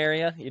lime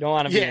area. You don't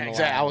want to be in the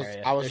lime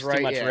area. I was There's right.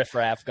 Too much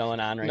riffraff going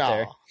on right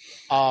there.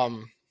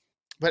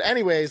 But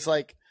anyways,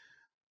 like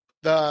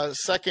the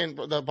second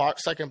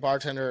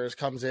bartender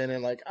comes in,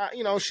 and like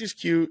she's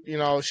cute.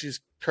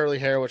 She's curly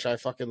hair, which I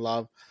fucking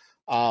love.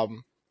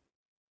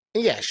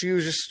 Yeah, she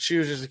was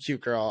just a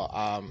cute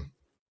girl.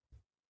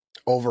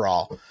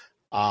 Overall.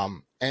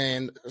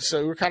 And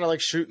so we were kind of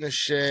like shooting the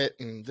shit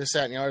and this,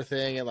 that, and the other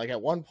thing. And like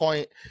at one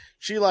point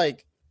she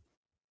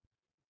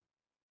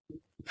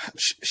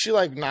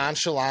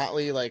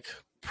nonchalantly, like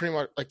pretty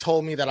much like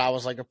told me that I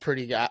was like a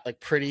pretty guy, like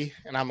pretty.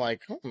 And I'm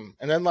like, And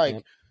then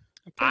like,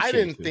 I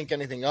didn't think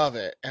anything of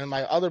it. And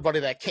my other buddy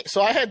that came,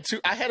 so I had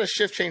a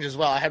shift change as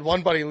well. I had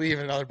one buddy leave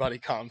and another buddy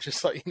come, just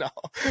so you know.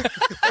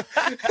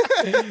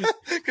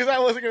 Because I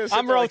wasn't going to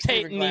I'm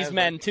rotating these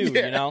men too,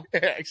 you know?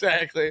 Yeah,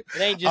 exactly. It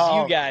ain't just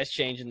you guys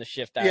changing the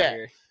shift out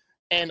here.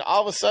 And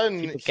all of a sudden,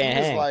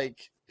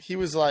 he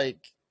was like,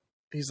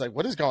 he's like,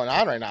 what is going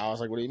on right now? I was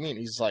like, what do you mean?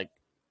 He's like,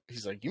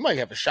 you might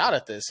have a shot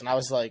at this. And I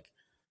was like,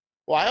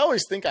 well, I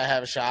always think I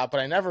have a shot, but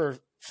I never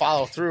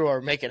follow through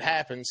or make it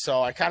happen.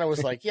 So I kind of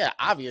was like, yeah,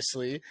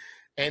 obviously.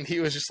 And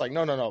he was just like,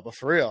 no, but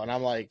for real. And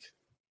I'm like,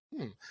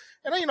 And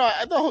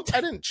I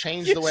didn't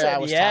change the way I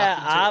was talking. Yeah,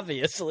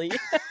 obviously.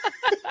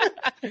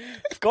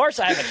 Of course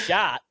I have a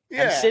shot.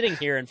 Yeah. I'm sitting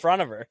here in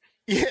front of her.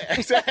 Yeah,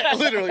 exactly.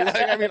 Literally.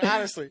 Like, I mean,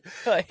 honestly.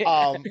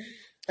 And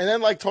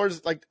then like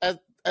towards like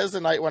as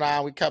the night went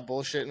on, we kept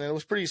bullshitting, and it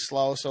was pretty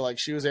slow. So like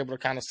she was able to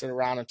kind of sit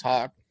around and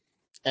talk.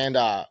 And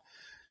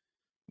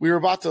we were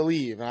about to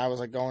leave, and I was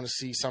like going to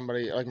see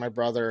somebody, like my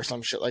brother or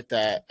some shit like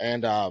that.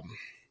 And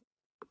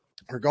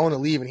we're going to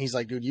leave, and he's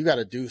like, dude, you got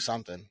to do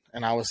something.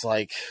 And I was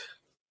like,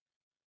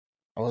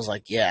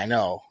 yeah, I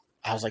know.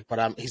 I was like,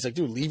 but he's like,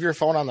 dude, leave your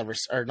phone on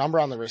the number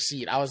on the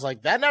receipt. I was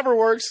like, that never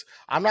works.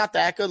 I'm not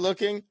that good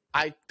looking.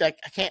 I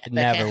can't. It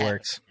never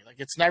works. Like,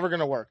 it's never going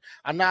to work.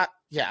 I'm not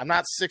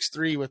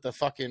 6'3" with the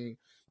fucking,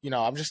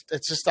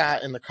 it's just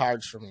not in the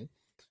cards for me.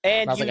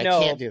 And I was like, I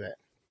can't do that.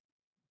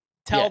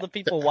 Tell the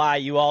people why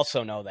you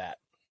also know that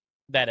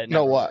it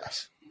never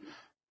works.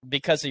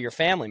 Because of your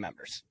family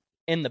members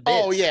in the biz.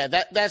 Oh yeah,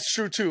 that's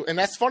true too. And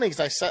that's funny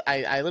because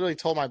I literally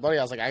told my buddy,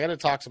 I was like, I got to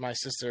talk to my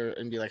sister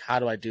and be like, how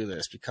do I do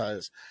this?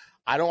 Because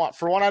I don't want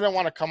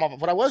to come up.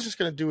 What I was just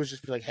going to do is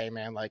just be like, hey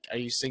man, like, are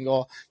you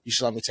single? You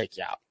should let me take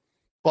you out.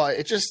 But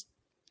it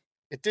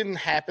didn't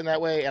happen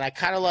that way. And I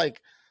kind of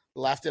like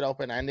left it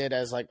open-ended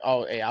as like,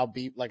 oh, hey, I'll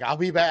be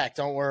back.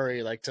 Don't worry.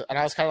 And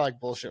I was kind of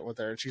like bullshit with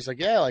her. And she's like,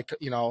 yeah, like,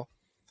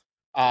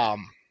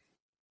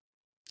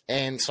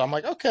 and so I'm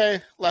like,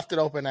 okay, left it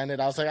open-ended.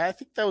 I was like, I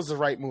think that was the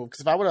right move.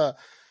 Because if I would have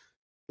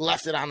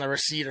left it on the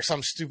receipt or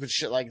some stupid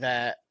shit like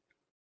that,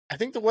 I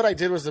think that what I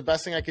did was the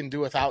best thing I can do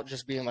without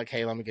just being like,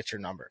 hey, let me get your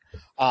number.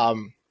 But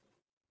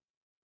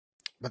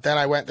then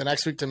I went the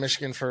next week to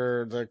Michigan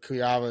for the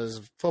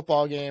Cuyavas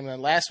football game. And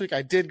then last week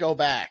I did go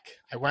back.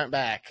 I went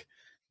back.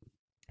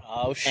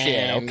 Oh,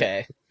 shit.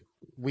 Okay.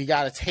 We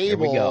got a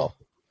table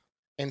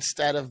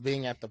instead of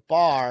being at the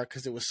bar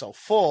because it was so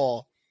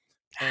full.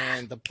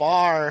 And the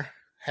bar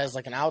has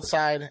like an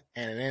outside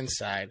and an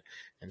inside.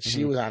 And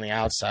she was on the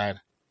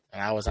outside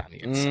and I was on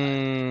the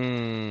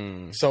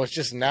inside. So it's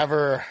just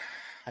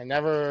I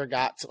never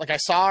got to, like, I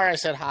saw her, I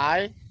said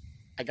hi,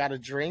 I got a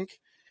drink,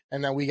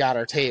 and then we got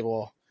our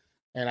table,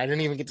 and I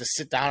didn't even get to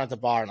sit down at the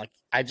bar. And like,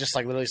 I just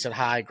like literally said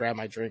hi, grabbed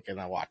my drink, and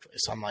I walked away.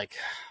 So I'm like,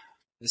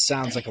 this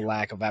sounds like a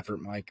lack of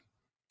effort, Mike.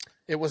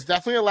 It was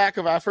definitely a lack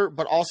of effort,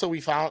 but also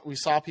we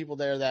saw people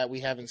there that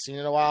we haven't seen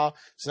in a while.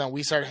 So then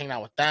we started hanging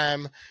out with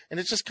them, and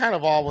it just kind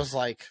of all was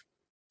like,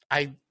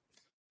 I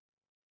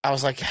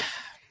was like,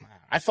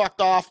 I fucked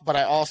off, but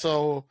I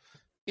also,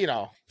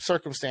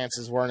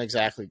 circumstances weren't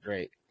exactly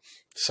great.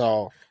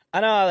 So I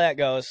know how that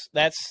goes.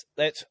 That's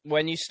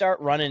when you start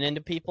running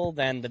into people,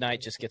 then the night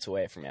just gets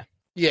away from you.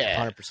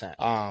 Yeah,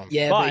 100%.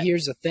 Yeah, but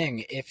here's the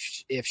thing: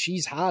 if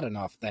she's hot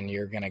enough, then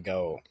you're gonna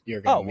go.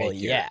 You're gonna. Oh well,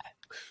 yeah.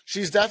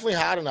 She's definitely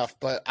hot enough,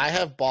 but I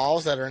have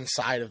balls that are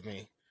inside of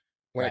me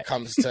when it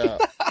comes to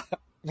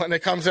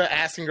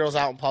asking girls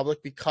out in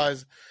public,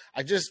 because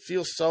I just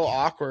feel so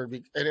awkward,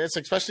 and it's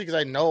especially because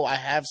I know I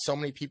have so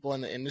many people in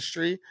the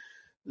industry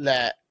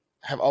that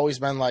have always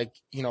been like,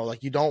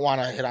 like, you don't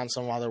want to hit on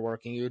someone while they're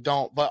working, you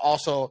don't, but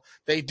also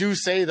they do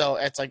say, though,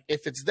 it's like,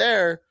 if it's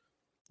there,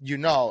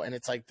 and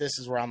it's like, this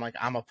is where I'm like,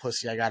 I'm a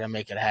pussy, I got to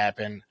make it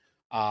happen.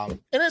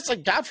 And it's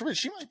like, God forbid,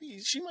 she might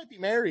be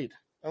married.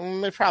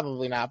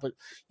 Probably not, but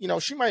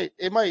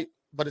it might,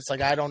 but it's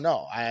like, I don't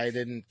know. I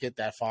didn't get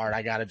that far, and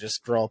I got to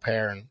just grow a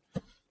pair and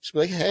just be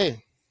like,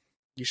 hey,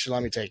 you should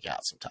let me take you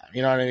out sometime.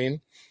 You know what I mean?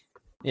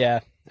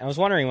 Yeah. I was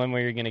wondering when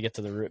we were going to get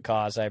to the root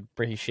cause. I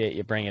appreciate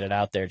you bringing it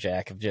out there,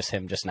 Jack, of just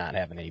him just not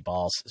having any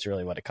balls is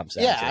really what it comes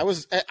down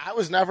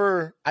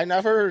to. I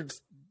never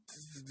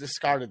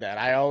discarded that.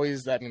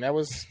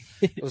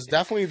 It was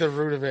definitely the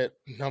root of it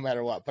no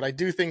matter what. But I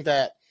do think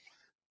that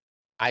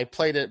I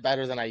played it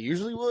better than I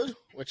usually would,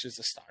 which is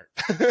a start.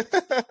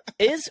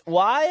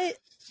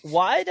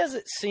 Why does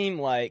it seem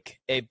like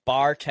a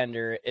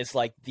bartender is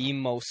like the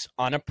most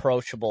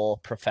unapproachable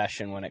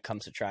profession when it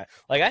comes to trying?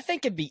 Like, I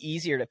think it'd be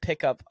easier to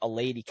pick up a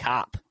lady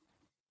cop.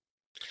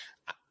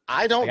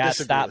 I don't got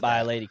disagree stopped with by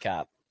that. a lady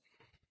cop.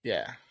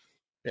 Yeah.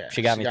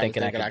 She got me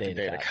thinking I could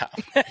date a cop.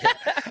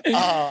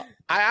 I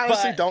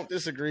honestly don't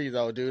disagree,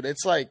 though, dude.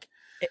 It's like,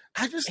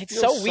 I just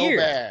feel so weird.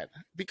 bad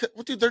because,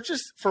 dude, they're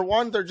just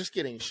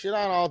getting shit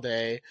on all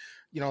day.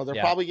 They're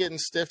probably getting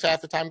stiffed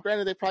half the time.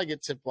 Granted, they probably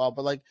get tipped well,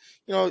 but like,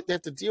 they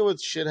have to deal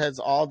with shitheads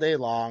all day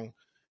long,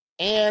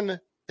 and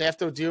they have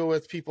to deal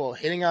with people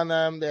hitting on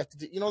them. They have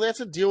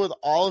to deal with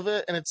all of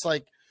it, and it's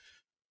like,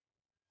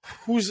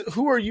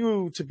 who are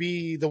you to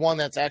be the one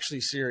that's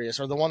actually serious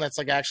or the one that's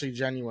like actually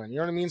genuine? You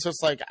know what I mean? So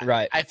it's like,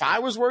 right. If I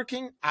was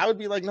working, I would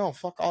be like, no,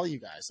 fuck all you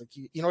guys. Like,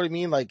 you know what I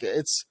mean? Like,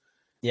 it's,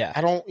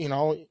 I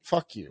don't,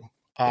 fuck you.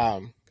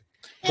 But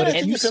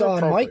if you saw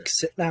Mike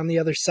sitting on the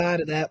other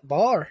side of that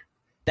bar,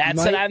 that's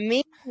what I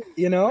mean.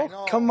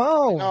 Come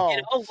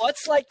on.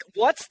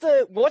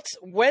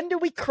 When do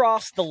we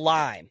cross the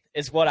line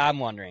is what I'm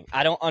wondering.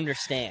 I don't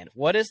understand.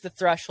 What is the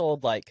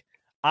threshold? Like,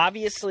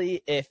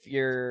 obviously, if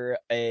you're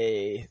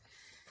a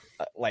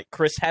like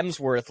Chris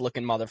Hemsworth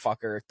looking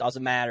motherfucker, it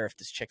doesn't matter if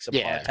this chick's a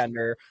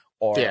bartender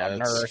or a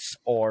nurse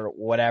or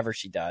whatever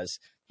she does,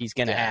 he's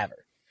going to have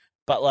her.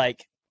 But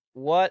like,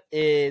 what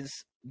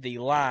is the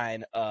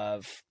line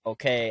of,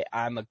 okay,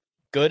 I'm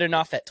good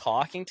enough at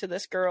talking to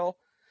this girl,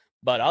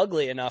 but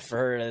ugly enough for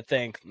her to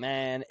think,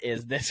 man,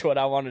 is this what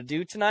I want to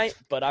do tonight?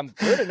 But I'm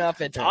good enough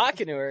at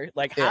talking to her.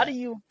 Like, how do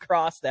you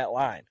cross that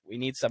line? We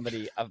need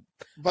somebody a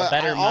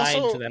better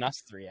mind than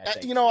us three, I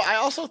think. I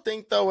also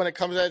think, though, when it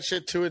comes to that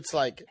shit, too, it's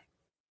like,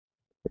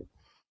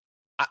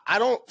 I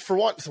don't, for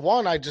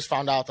one, I just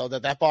found out, though,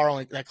 that bar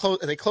only,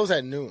 they close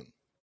at noon.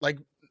 Like,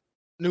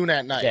 noon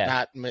at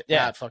night,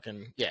 not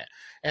fucking,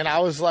 And I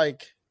was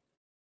like,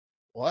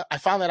 what? I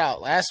found that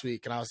out last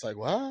week, and I was like,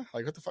 what?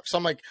 Like, what the fuck? So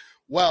I'm like,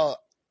 well,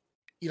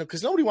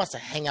 because nobody wants to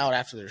hang out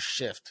after their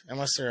shift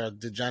unless they're a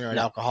degenerate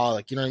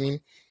alcoholic. You know what I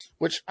mean?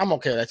 Which I'm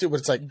okay with that too.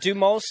 But it's like, do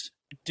most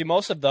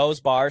of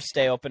those bars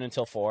stay open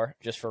until 4?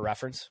 Just for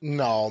reference?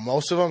 No,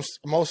 most of them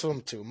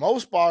 2.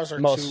 Most bars are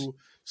 2,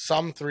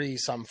 some 3,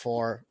 some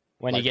 4.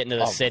 When you get into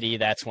the city,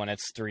 that's when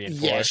it's 3 and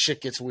 4. Yeah,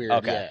 shit gets weird.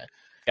 Okay. Yeah.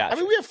 Gotcha. I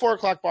mean, we have 4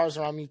 o'clock bars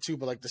around me too,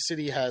 but like the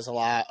city has a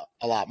lot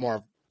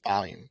more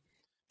volume.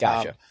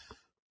 Gotcha.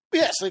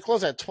 So they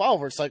close at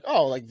 12, where it's like,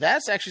 oh, like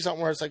that's actually something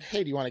where it's like,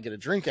 hey, do you want to get a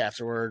drink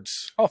afterwards?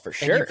 Oh, for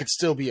sure. And you could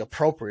still be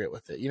appropriate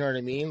with it. You know what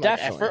I mean? Like,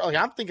 definitely.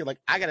 I'm thinking like,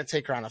 I got to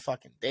take her on a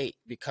fucking date,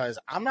 because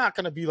I'm not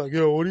going to be like,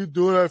 yo, what are you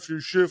doing after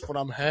your shift when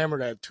I'm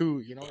hammered at 2?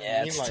 You know what I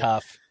mean? It's like,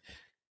 tough.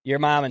 Your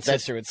mom and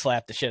sister would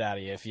slap the shit out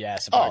of you if you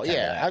asked a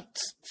bartender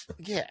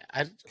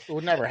it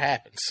would never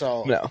happen.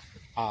 So, no.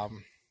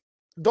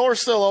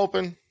 Door's still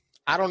open.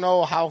 I don't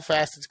know how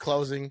fast it's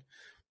closing,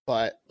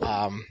 but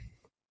we'll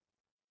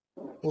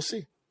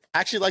see. I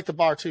actually like the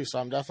bar too, so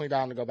I'm definitely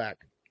down to go back.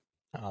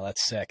 Oh,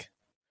 that's sick.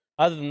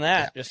 Other than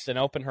that, just an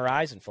open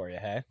horizon for you,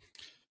 hey?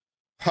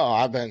 Oh,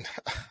 I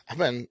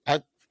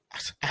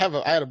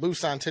had a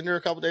boost on Tinder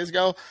a couple days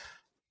ago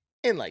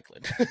in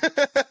Lakeland.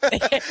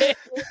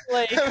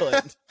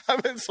 Lakeland.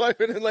 I've been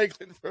swiping in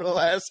Lakeland for the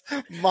last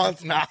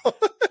month now.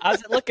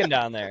 How's it looking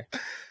down there?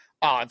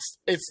 Oh,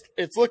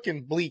 it's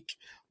looking bleak,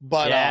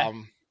 but a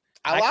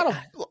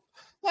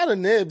lot of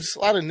nibs,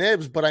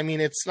 but I mean,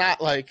 it's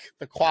not like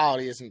the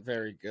quality isn't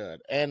very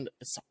good, and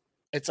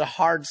it's a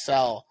hard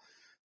sell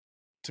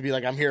to be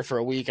like, I'm here for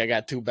a week. I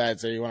got 2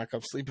 beds. There, you want to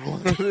come sleep in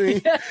one of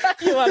me?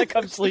 You want to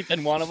come sleep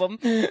in one of them?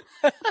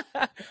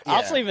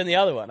 I'll sleep in the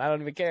other one. I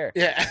don't even care.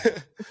 Yeah.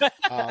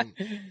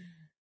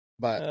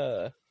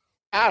 But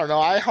I don't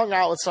know. I hung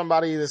out with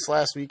somebody this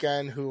last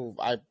weekend who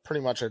I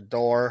pretty much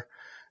adore,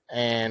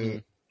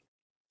 and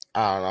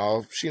I don't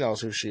know. She knows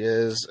who she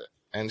is,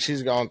 and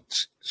she's going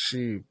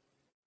through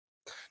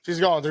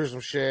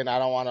some shit. I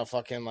don't want to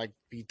fucking like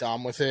be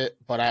dumb with it,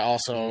 but I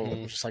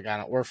also just like,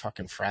 we're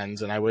fucking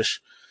friends, and I wish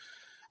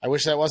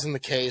that wasn't the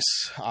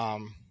case.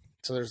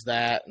 So there's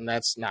that, and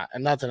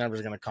nothing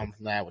ever's gonna come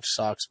from that, which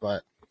sucks.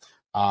 But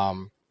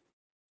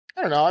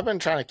I don't know. I've been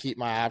trying to keep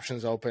my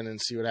options open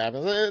and see what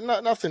happens.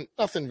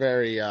 Nothing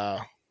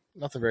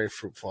very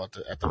fruitful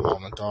at the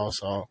moment, though.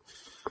 So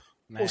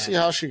we'll see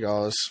how she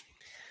goes.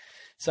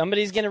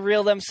 Somebody's gonna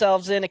reel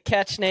themselves in a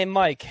catch named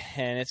Mike,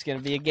 and it's gonna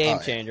be a game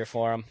changer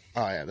for them.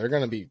 Oh yeah, they're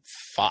gonna be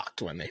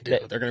fucked when they do.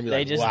 They're gonna be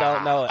like, they just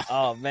don't know it.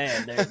 Oh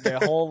man, their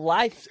whole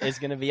life is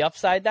gonna be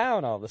upside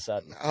down all of a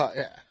sudden. Oh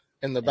yeah,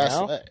 in the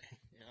best way.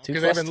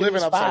 Because they've been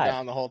living upside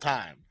down the whole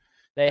time.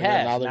 They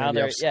have. Now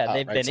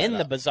they've been in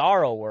the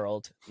bizarro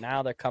world.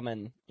 Now they're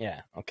coming.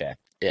 Yeah. Okay.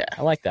 Yeah.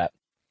 I like that.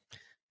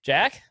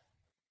 Jack?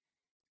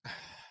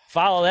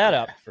 Follow that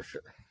up. For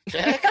sure.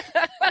 Jack?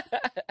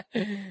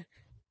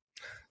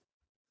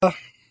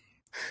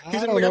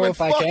 He's don't know if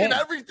I can.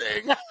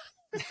 Everything.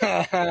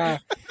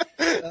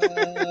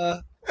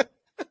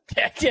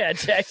 Yeah,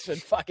 Jack's been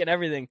fucking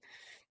everything.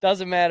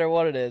 Doesn't matter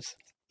what it is.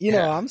 You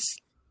know,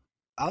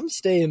 I'm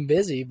staying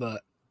busy,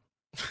 but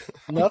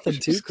nothing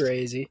too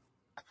crazy.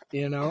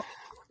 You know,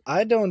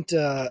 I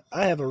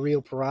have a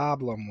real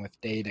problem with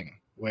dating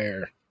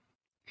where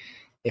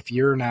if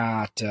you're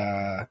not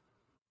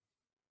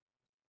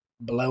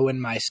blowing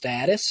my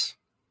status,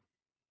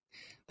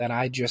 then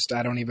I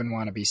don't even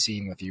want to be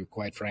seen with you,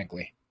 quite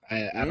frankly.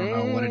 I don't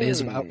know what it is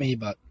about me,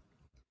 but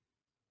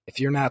if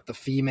you're not the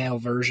female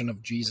version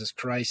of Jesus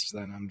Christ,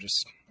 then I'm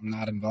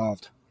not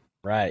involved.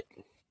 Right.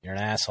 You're an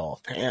asshole.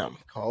 Damn.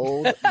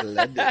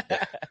 Cold-blooded.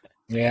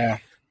 Yeah.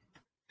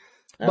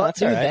 But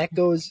dude, that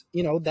goes,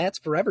 that's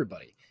for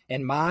everybody.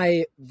 And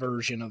my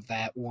version of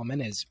that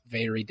woman is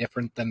very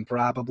different than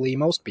probably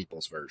most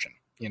people's version,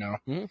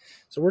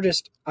 So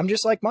I'm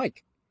just like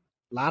Mike.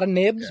 A lot of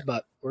nibs,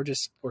 but we're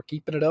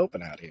keeping it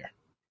open out here.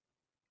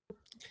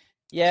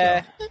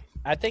 Yeah. So,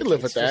 I think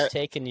it's just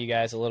taking you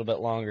guys a little bit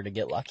longer to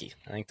get lucky.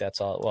 I think that's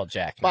all. Well,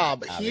 Jack.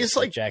 Bob, he's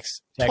like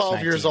Jack's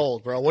 12 years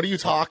old, bro. What are you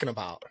talking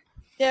about?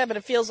 Yeah, but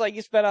it feels like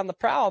he's been on the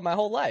prowl my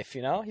whole life,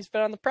 He's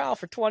been on the prowl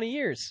for 20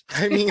 years.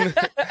 I mean...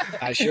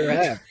 I sure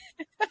have.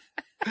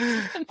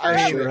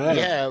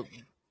 Yeah.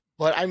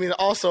 But, I mean,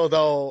 also,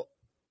 though,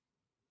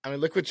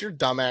 look what your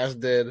dumbass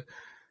did.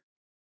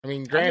 I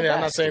mean, granted,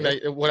 I'm not saying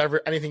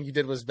that anything you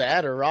did was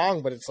bad or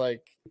wrong, but it's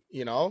like,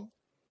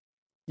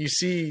 you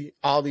see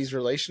all these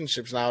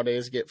relationships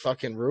nowadays get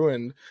fucking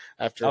ruined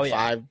after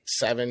 5,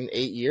 7,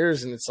 8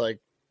 years, and it's like,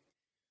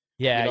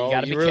 yeah, you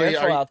got to be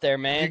careful out there,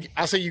 man.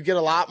 I'll say you get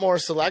a lot more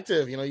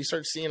selective. You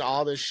start seeing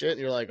all this shit, and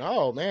you're like,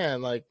 oh,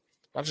 man, like,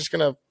 I'm just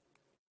going to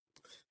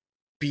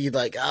be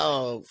like,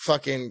 oh,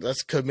 fucking,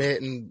 let's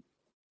commit and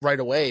right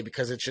away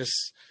because it's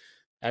just,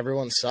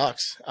 everyone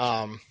sucks.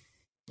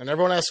 And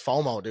everyone has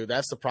FOMO, dude.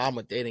 That's the problem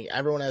with dating.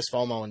 Everyone has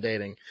FOMO in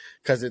dating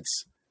because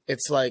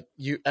it's like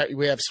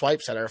we have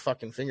swipes at our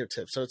fucking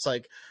fingertips. So it's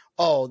like,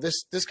 oh,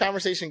 this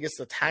conversation gets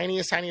the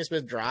tiniest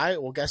bit dry.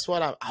 Well, guess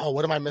what?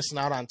 What am I missing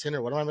out on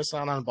Tinder? What am I missing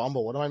out on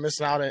Bumble? What am I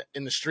missing out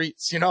in the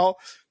streets?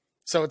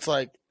 So it's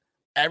like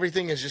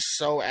everything is just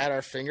so at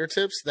our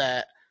fingertips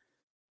that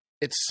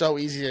it's so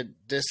easy to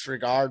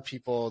disregard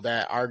people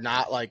that are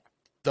not like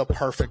the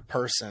perfect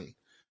person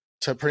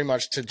to pretty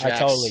much to Jack's,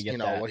 totally get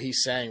that. What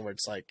he's saying, where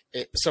it's like,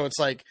 it's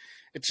like,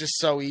 it's just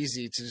so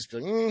easy to just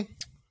be like,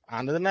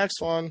 on to the next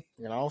one,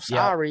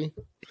 sorry. Yep.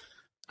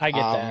 I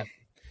get that.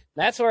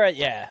 That's where,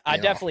 I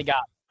definitely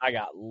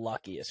got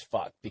lucky as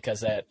fuck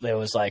because it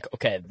was like,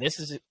 okay, this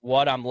is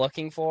what I'm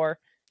looking for.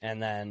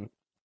 And then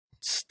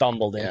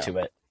stumbled into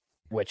it,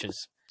 which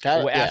is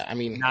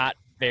not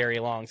very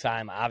long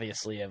time,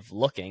 obviously, of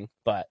looking,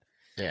 but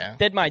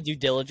did my due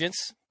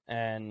diligence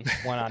and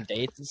went on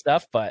dates and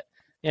stuff. But,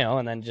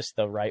 and then just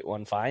the right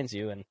one finds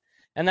you.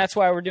 And that's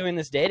why we're doing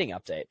this dating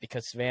update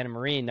because Savannah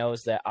Marie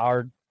knows that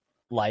our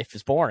life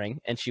is boring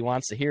and she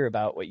wants to hear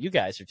about what you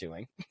guys are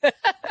doing.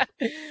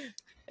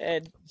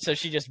 And so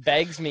she just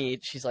begs me.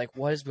 She's like,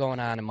 what is going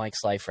on in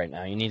Mike's life right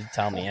now? You need to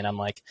tell me. And I'm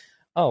like,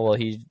 oh, well,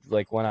 he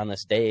like went on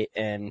this date.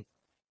 And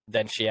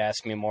then she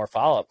asked me more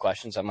follow-up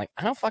questions. I'm like,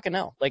 I don't fucking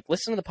know. Like,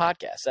 listen to the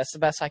podcast. That's the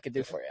best I could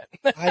do for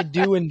you. I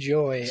did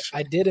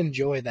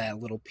enjoy that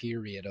little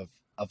period of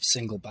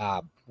single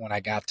Bob when I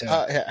got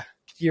to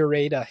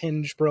curate a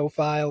Hinge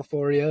profile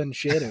for you and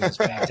shit. It was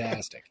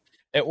fantastic.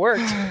 It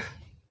worked.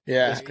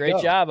 Yeah. It was a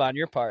great job on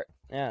your part.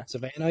 Yeah.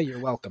 Savannah, you're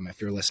welcome if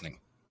you're listening.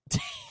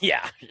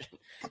 Yeah.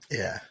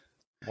 Yeah.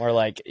 More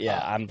like,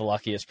 I'm the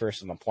luckiest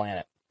person on the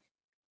planet.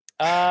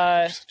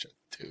 Such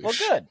a douche. Well,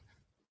 good.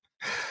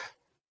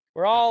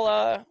 We're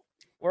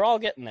all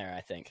getting there,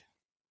 I think.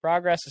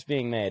 Progress is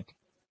being made.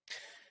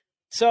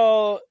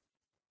 So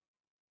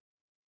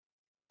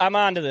I'm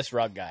on to this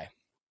rug guy.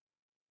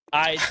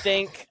 I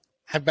think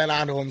I've been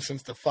onto him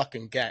since the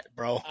fucking get,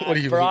 bro. What do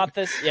you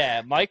mean?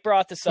 Yeah, Mike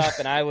brought this up,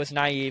 and I was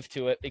naive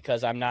to it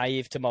because I'm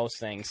naive to most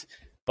things.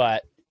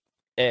 But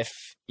if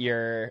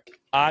you're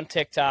on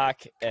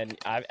TikTok, and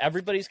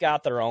everybody's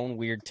got their own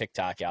weird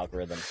TikTok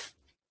algorithm,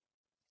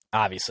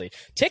 obviously.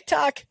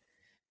 TikTok,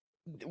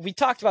 we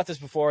talked about this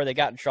before. They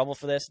got in trouble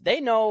for this.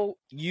 They know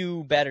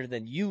you better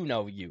than you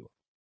know you.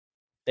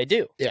 They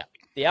do. Yeah.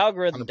 The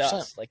algorithm 100%.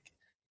 Does. Like,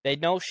 they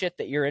know shit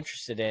that you're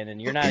interested in,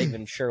 and you're not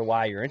even sure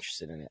why you're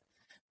interested in it.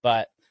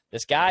 But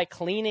this guy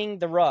cleaning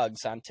the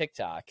rugs on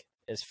TikTok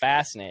is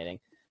fascinating.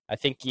 I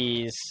think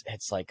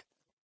it's like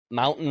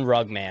Mountain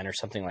Rug Man or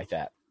something like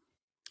that.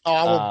 Oh,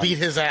 I will beat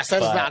his ass.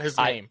 That is not his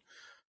name.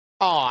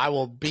 I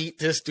will beat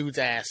this dude's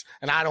ass,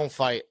 and I don't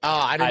fight.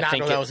 I did not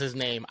know that was his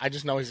name. I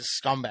just know he's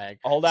a scumbag.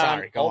 Hold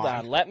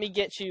on. Let me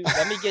get you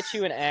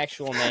an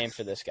actual name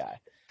for this guy,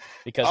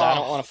 because I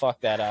don't want to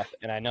fuck that up,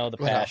 and I know the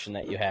passion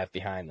that you have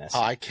behind this.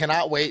 I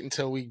cannot wait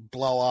until we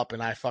blow up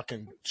and I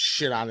fucking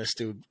shit on this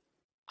dude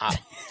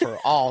for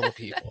all the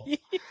people. You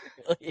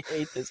really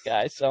hate this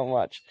guy so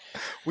much.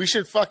 We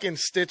should fucking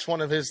stitch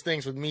one of his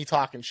things with me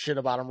talking shit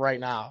about him right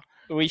now.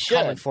 We should.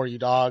 Coming for you,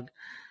 dog.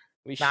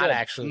 We should. Not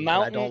actually.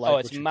 Mountain, I don't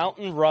like it's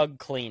Mountain Rug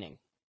Cleaning.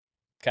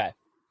 Okay.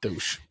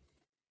 Douche.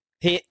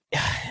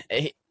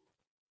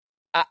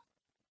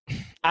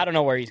 I don't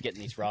know where he's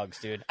getting these rugs,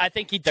 dude. I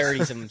think he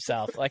dirties them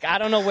himself. Like, I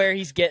don't know where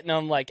he's getting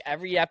them. Like,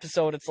 every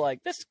episode, it's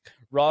like, this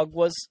rug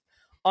was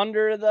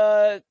under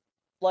the,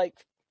 like,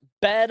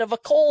 bed of a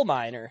coal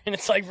miner. And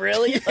it's like,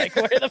 really? Like,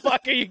 where the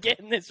fuck are you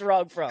getting this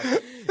rug from?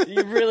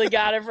 You really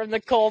got it from the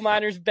coal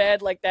miner's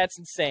bed? Like, that's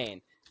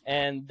insane.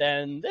 And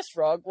then this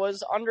rug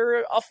was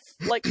under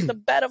the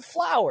bed of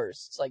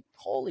flowers. It's like,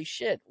 holy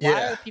shit.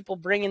 Why are people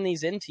bringing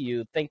these into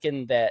you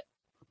thinking that,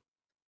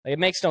 like, it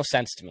makes no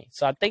sense to me.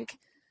 So I think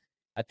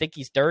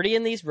he's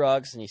dirtying these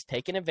rugs, and he's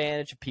taking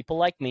advantage of people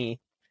like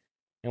me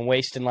and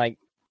wasting like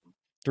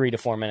 3 to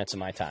 4 minutes of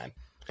my time.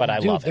 But I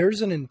love it.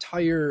 There's an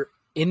entire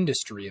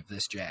industry of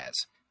this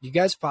jazz. You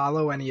guys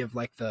follow any of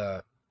like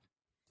the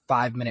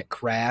 5-minute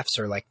crafts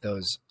or like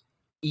those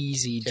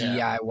easy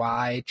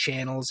DIY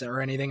channels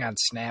or anything on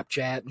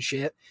Snapchat and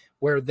shit,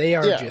 where they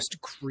are just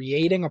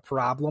creating a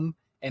problem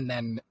and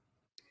then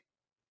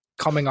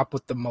coming up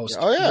with the most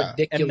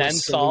ridiculous and then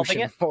solving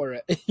it for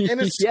it.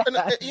 And it's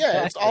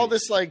it's all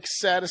this like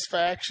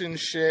satisfaction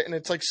shit, and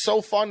it's like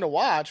so fun to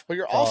watch, but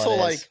you're also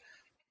like,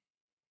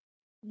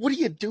 what are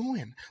you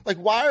doing? Like,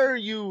 why are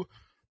you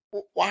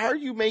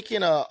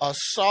making a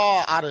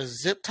saw out of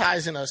zip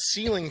ties and a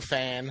ceiling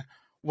fan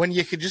when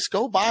you could just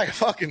go buy a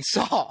fucking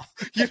saw?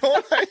 You know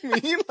what I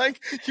mean? Like,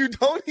 you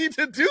don't need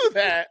to do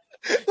that.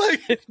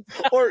 Like,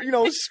 or,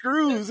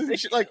 screws and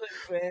shit. Like,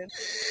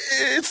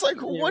 it's like,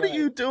 what are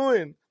you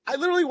doing? I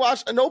literally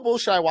watched, no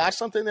bullshit, I watched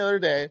something the other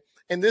day,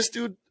 and this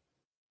dude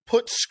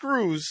put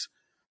screws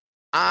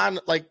on,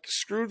 like,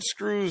 screwed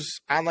screws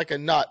on, like, a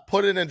nut,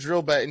 put it in a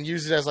drill bit, and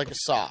used it as, like, a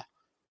saw.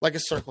 Like a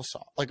circle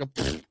saw. Like,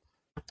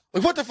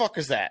 what the fuck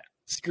is that?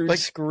 Screwed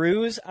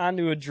screws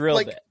onto a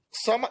drill bit.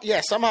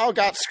 Somehow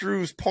got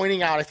screws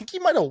pointing out. I think he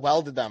might have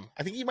welded them.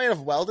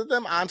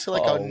 Onto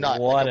like a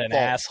nut. What like an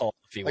asshole!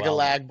 Like a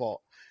lag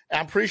bolt. And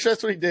I'm pretty sure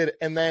that's what he did.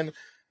 And then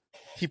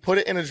he put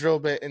it in a drill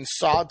bit and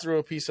sawed through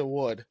a piece of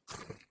wood.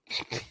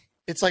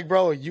 It's like,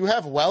 bro, you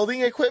have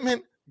welding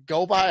equipment?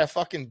 Go buy a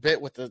fucking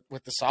bit with the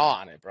saw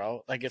on it,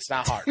 bro. Like, it's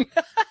not hard.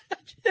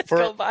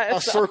 For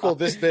a circle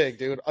this big,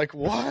 dude. Like,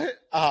 what?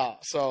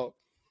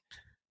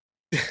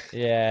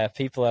 Yeah,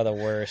 people are the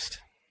worst.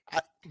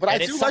 But I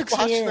do like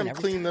watching them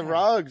clean the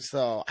rugs,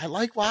 though. I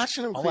like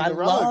watching them clean the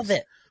rugs. I love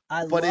it.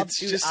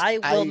 I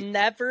will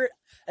never,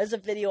 as a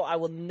video, I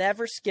will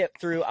never skip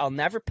through. I'll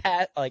never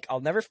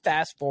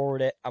fast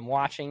forward it. I'm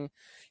watching.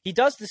 He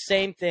does the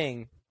same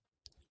thing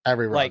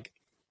every rug. Like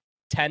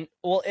 10.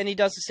 Well, and he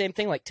does the same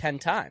thing like 10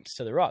 times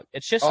to the rug.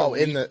 It's just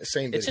in the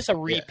same video. It's just a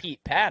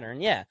repeat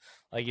pattern. Yeah.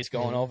 Like, he's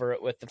going over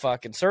it with the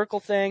fucking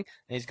circle thing,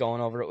 and he's going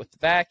over it with the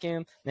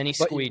vacuum, then he's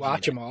squeegeeing. You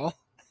watch them all.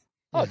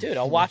 Oh, dude,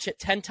 I'll watch it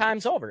 10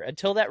 times over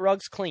until that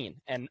rug's clean,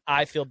 and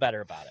I feel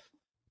better about it.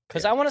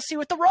 Because I want to see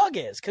what the rug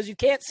is, because you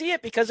can't see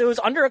it because it was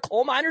under a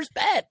coal miner's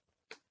bed.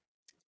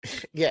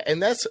 Yeah,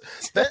 and that's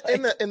that.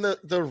 And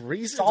the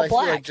reasons I feel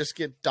like just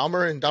get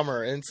dumber and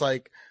dumber, and it's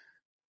like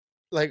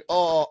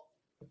I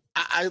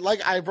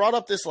brought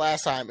up this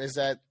last time, is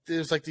that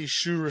there's like the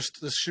shoe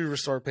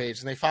restore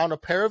page, and they found a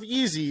pair of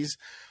Yeezy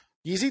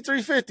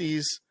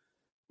 350s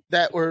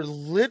that were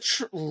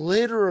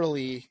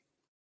literally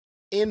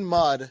in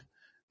mud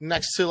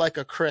next to like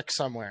a creek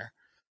somewhere.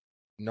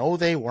 No,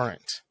 they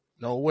weren't.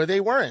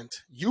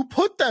 You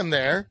put them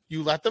there,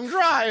 you let them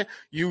dry,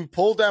 you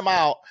pulled them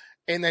out,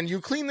 and then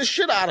you clean the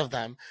shit out of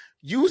them.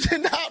 You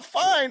did not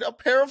find a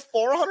pair of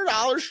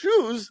 $400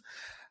 shoes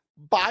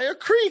by a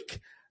creek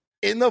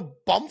in the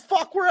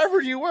bumfuck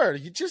wherever you were.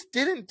 You just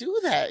didn't do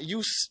that.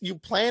 You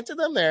planted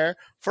them there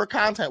for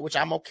content, which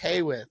I'm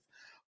okay with.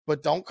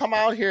 But don't come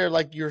out here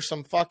like you're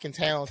some fucking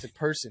talented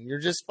person. You're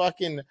just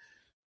fucking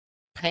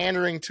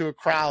pandering to a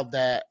crowd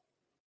that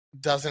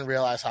doesn't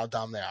realize how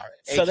dumb they are.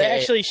 So they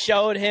actually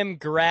showed him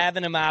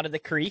grabbing him out of the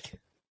creek?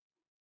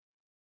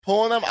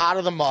 Pulling them out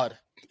of the mud.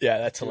 Yeah,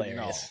 that's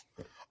hilarious.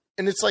 No.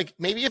 And it's like,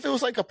 maybe if it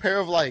was like a pair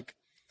of like,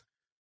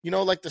 you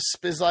know, like the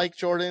Spiz-like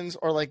Jordans,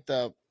 or like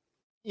the,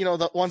 you know,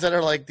 the ones that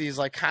are like these,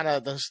 like kind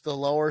of the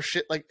lower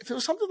shit. Like if it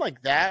was something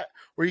like that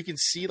where you can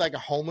see like a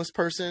homeless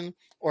person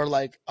or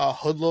like a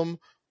hoodlum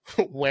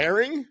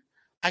wearing,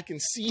 I can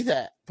see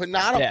that, but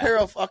not a pair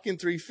of fucking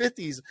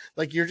 350s.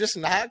 Like you're just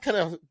not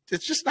gonna.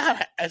 It's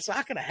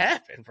not gonna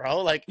happen,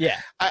 bro. Like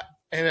and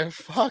it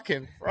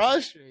fucking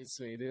frustrates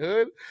me,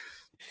 dude.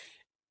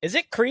 Is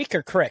it creek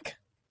or crick?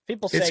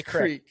 People say it's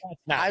creek.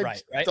 That's not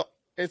right?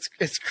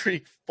 It's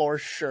creek for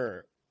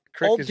sure.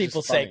 Crick Old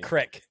people say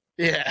crick.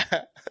 Yeah,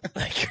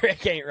 like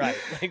crick ain't right.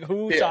 Like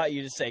who taught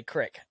you to say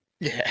crick?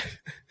 Yeah,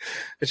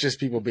 it's just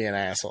people being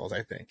assholes,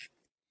 I think.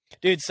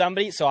 Dude,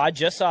 so I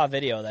just saw a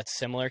video that's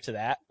similar to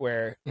that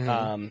where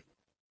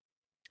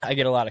I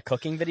get a lot of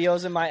cooking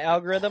videos in my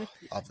algorithm.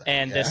 Love that.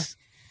 And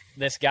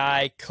this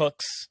guy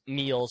cooks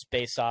meals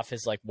based off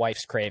his like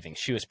wife's cravings.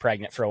 She was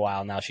pregnant for a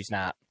while, now she's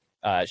not.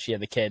 She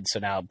had the kid, so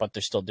now but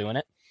they're still doing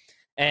it.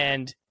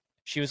 And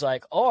she was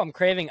like, "Oh, I'm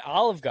craving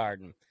Olive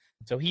Garden."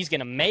 So he's going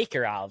to make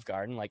her Olive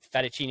Garden, like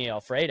fettuccine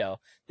Alfredo.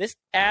 This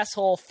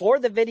asshole for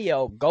the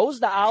video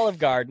goes to Olive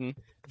Garden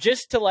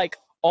just to like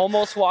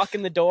almost walk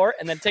in the door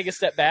and then take a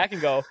step back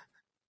and go,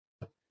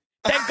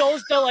 then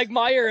goes to like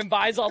Meijer and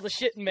buys all the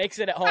shit and makes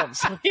it at home.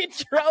 So he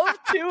drove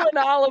to an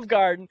Olive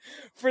Garden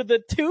for the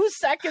 2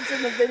 seconds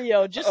in the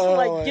video just to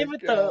like give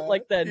it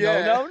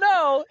the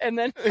no, and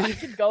then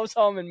fucking goes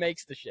home and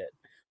makes the shit.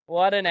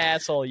 What an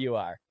asshole you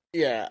are.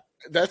 Yeah.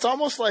 That's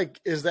almost like,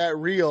 is that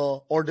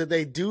real? Or did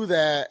they do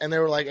that and they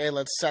were like, hey,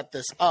 let's set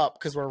this up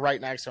because we're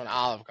right next to an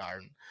Olive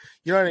Garden.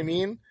 You know what I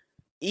mean?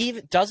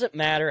 Even doesn't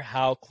matter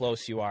how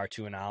close you are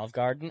to an Olive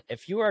Garden.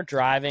 If you are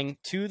driving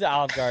to the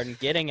Olive Garden,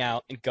 getting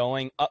out and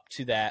going up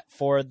to that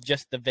for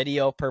just the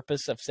video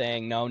purpose of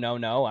saying, no,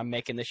 I'm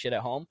making this shit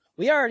at home.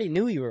 We already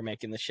knew you were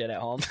making the shit at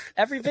home.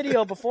 Every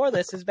video before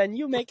this has been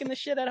you making the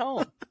shit at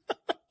home.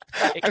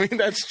 I mean,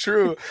 that's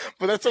true,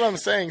 but that's what I'm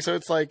saying. So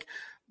it's like,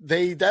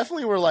 they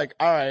definitely were like,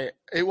 all right,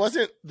 it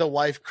wasn't the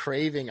wife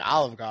craving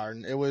Olive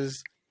Garden. It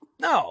was,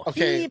 no,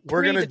 okay,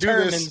 we're going to do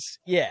this.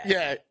 Yeah.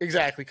 Yeah,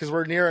 exactly. Because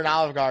we're near an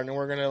Olive Garden and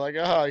we're going to like,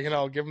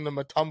 give them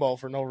a tumbo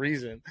for no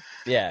reason.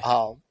 Yeah.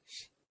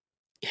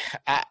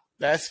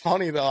 That's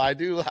funny though. I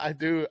do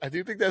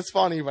think that's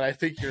funny, but I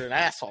think you're an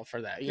asshole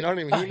for that. You know what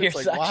I mean? Oh, you're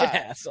like, such an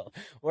asshole.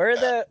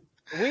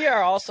 We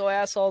are also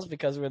assholes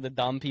because we're the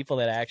dumb people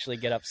that actually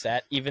get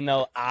upset, even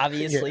though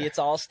obviously it's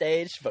all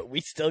staged, but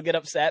we still get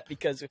upset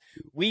because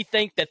we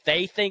think that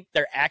they think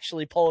they're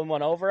actually pulling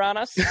one over on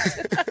us.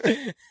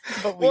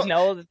 But we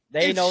know that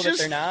they know that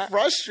they're not. It's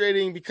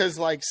frustrating because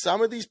like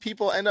some of these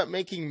people end up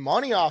making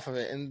money off of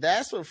it. And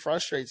that's what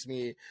frustrates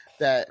me,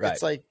 that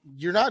it's like,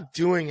 you're not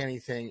doing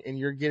anything and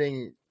you're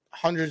getting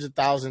hundreds of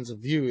thousands of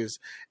views.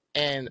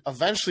 And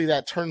eventually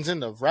that turns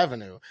into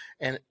revenue.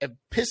 And it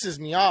pisses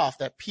me off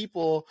that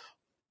people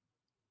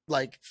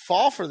like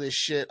fall for this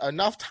shit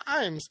enough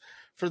times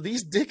for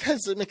these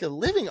dickheads to make a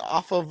living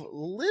off of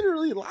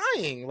literally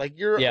lying. Like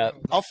you're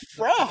a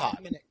fraud.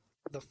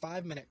 The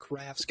 5-minute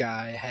crafts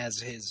guy has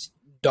his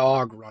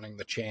dog running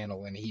the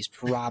channel and he's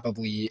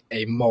probably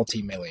a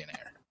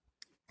multimillionaire.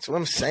 That's what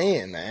I'm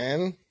saying,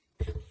 man.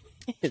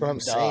 That's what I'm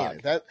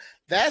saying.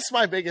 That's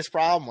my biggest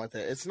problem with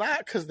it. It's not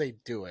because they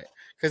do it,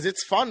 because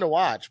it's fun to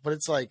watch, but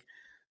it's like,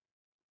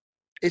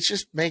 it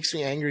just makes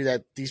me angry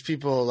that these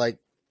people like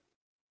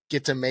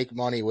get to make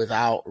money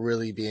without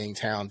really being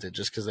talented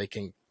just because they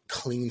can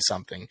clean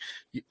something.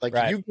 Like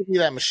if you give me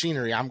that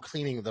machinery, I'm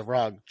cleaning the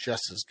rug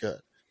just as good.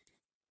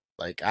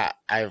 Like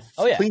I've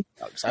cleaned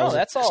rugs. No,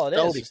 that's all it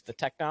is. It's the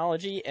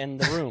technology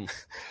and the room.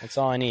 That's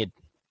all I need.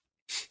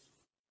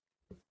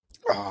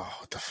 Oh,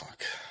 what the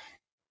fuck?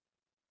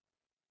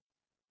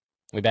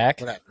 We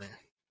back?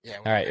 Yeah.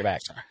 All right, you're back.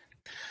 Sorry.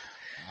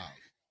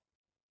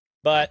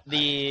 But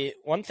the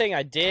one thing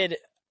I did,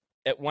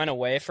 it went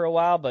away for a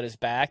while, but is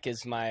back,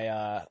 is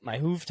my my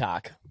Hoof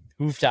Talk.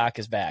 Hoof Talk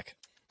is back.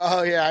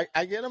 Oh yeah,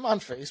 I get them on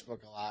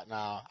Facebook a lot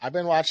now. I've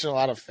been watching a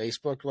lot of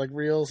Facebook like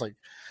reels, like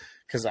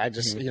because I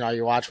just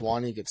you watch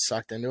one, you get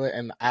sucked into it,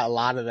 and a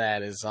lot of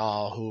that is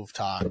all Hoof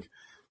Talk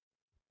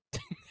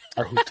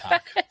or Hoof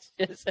Talk.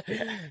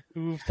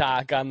 Hoof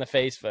Talk on the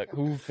Facebook.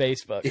 Hoof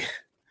Facebook.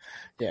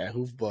 Yeah,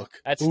 Hoof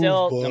Book. That's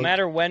still no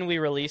matter when we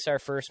release our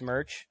first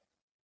merch.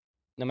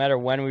 No matter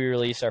when we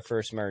release our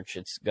first merch,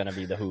 it's gonna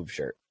be the Hoof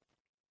shirt.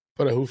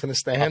 Put a hoof in the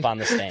stand. Up on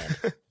the stand.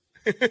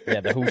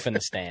 Yeah, the hoof in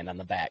the stand on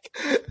the back,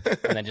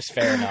 and then just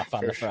fair enough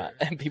on the front.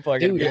 And people are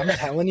gonna be. I'm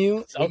telling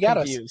you, so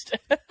confused.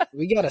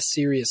 We gotta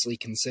seriously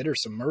consider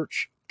some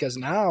merch because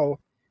now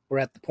we're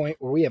at the point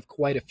where we have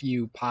quite a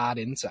few pod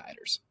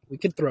insiders. We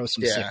could throw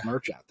some sick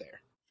merch out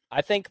there.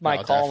 I think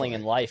my calling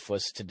in life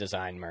was to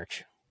design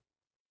merch.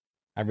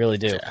 I really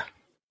do. Yeah.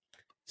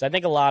 So I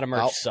think a lot of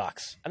merch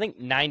sucks. I think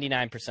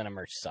 99% of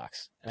merch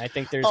sucks. And I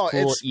think there's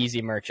cool,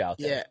 easy merch out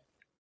there. Yeah.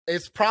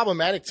 It's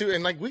problematic too.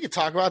 And like, we could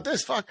talk about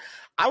this. Fuck.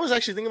 I was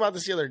actually thinking about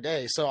this the other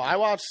day. So I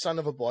watched Son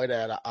of a Boy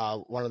Dad,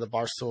 one of the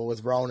Barstool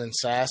with Roan and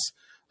Sass,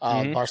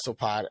 Barstool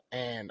Pod.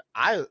 And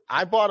I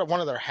bought one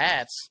of their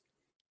hats.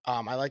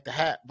 I like the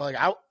hat, but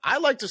like, I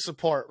like to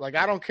support, like,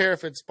 I don't care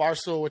if it's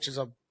Barstool, which is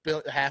a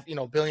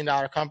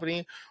billion-dollar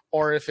company,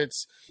 or if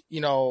it's,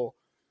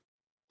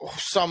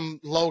 some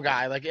low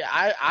guy. Like,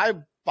 I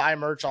buy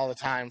merch all the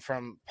time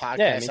from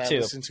podcasts I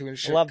listen to and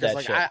shit. Love that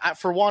like, shit. I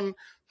for one,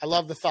 I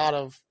love the thought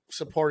of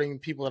supporting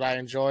people that I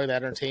enjoy,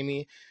 that entertain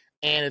me,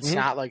 and it's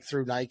not like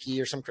through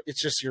Nike or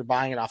it's just you're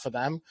buying it off of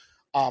them.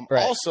 Right.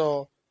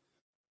 Also,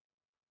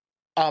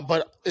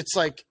 but it's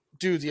like,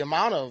 dude, the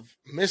amount of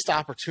missed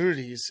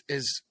opportunities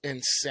is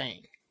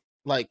insane.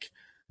 Like,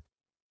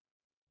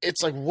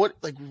 it's like, what,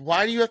 like,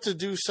 why do you have to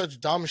do such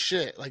dumb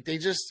shit? Like,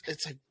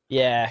 it's like,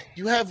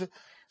 you have,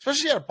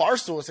 especially at a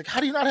Barstool, it's like, how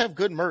do you not have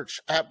good merch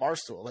at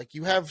Barstool? Like,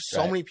 you have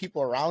so many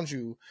people around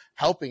you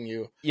helping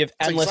you. You have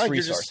endless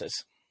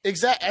resources.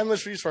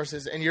 Endless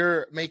resources, and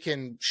you're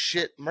making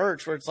shit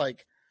merch where it's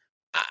like,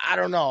 I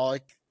don't know,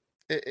 like,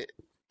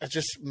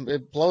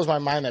 it blows my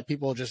mind that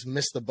people just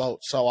miss the boat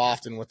so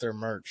often with their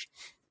merch.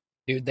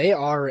 Dude, they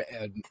are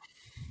a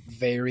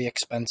very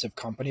expensive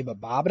company,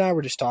 but Bob and I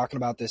were just talking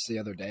about this the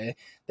other day.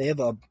 They have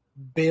a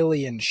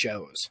billion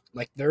shows.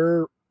 Like,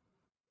 they're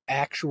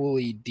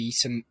actually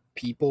decent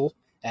people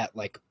at,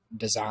 like,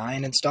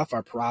 design and stuff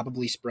are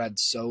probably spread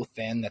so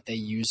thin that they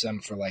use them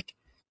for, like,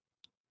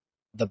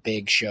 the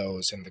big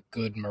shows and the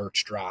good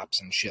merch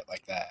drops and shit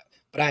like that.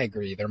 But I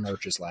agree, their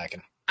merch is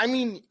lacking. I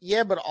mean,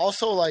 yeah, but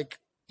also, like,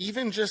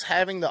 even just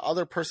having the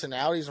other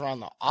personalities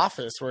around the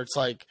office where it's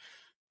like,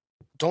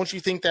 don't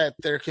you think that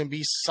there can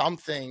be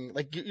something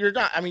like you're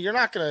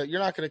not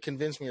gonna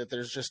convince me that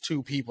there's just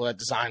two people that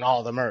design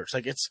all the merch.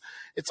 Like, it's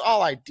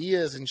all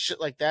ideas and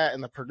shit like that,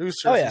 and the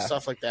producers and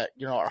stuff like that,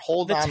 are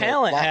holding on. The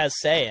talent has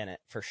say in it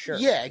for sure.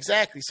 Yeah,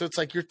 exactly. So it's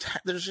like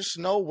there's just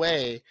no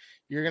way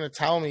you're gonna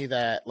tell me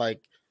that.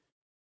 Like,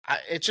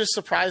 it's just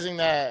surprising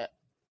that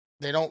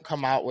they don't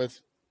come out with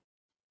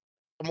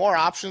more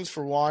options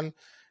for one,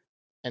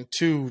 and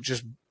two,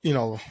 just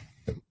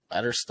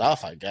better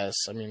stuff. I guess.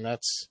 I mean,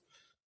 that's.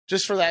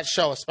 Just for that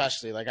show,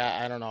 especially, like,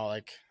 I don't know,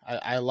 like,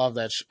 I love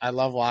that. I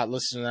love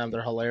listening to them.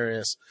 They're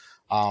hilarious.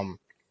 And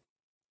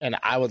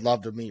I would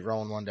love to meet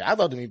Roan one day. I'd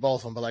love to meet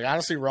both of them, but, like,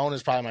 honestly, Roan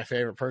is probably my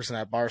favorite person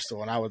at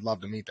Barstool, and I would love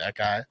to meet that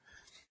guy.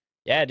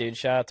 Yeah, dude.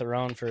 Shout out to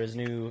Roan for his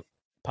new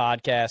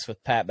podcast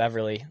with Pat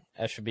Beverly.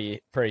 That should be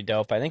pretty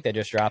dope. I think they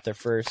just dropped their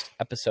first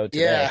episode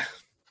today. Yeah.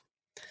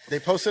 They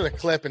posted a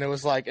clip, and it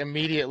was, like,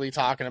 immediately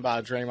talking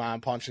about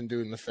Draymond punching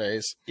dude in the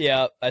face.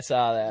 Yeah, I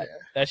saw that. Yeah.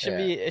 That should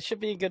be, it should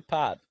be a good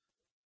pod.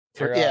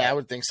 I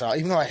would think so.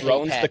 Even though I hate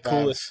Roan's Pat the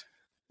coolest.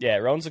 Yeah,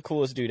 Roan's the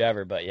coolest dude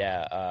ever. But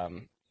yeah,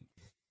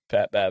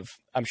 Pat Bev.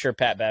 I'm sure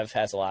Pat Bev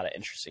has a lot of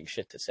interesting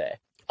shit to say.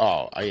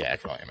 Oh yeah, I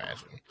can only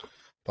imagine.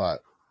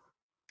 But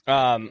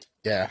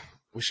yeah,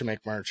 we should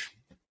make merch.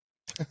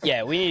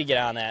 Yeah, we need to get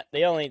on that.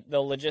 The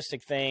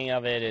logistic thing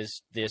of it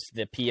is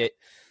the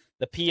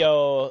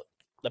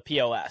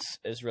POS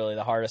is really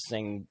the hardest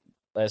thing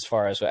as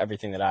far as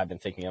everything that I've been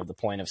thinking of, the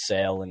point of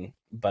sale.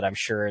 But I'm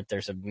sure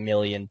there's a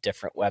million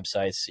different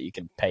websites that you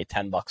can pay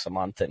 $10 a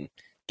month and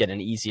get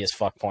an easy as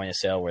fuck point of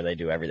sale where they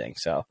do everything.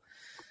 So,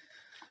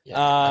 yeah,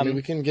 I mean,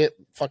 we can get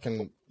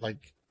fucking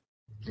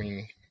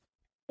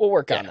we'll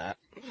work on that.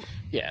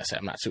 Yeah, so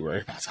I'm not too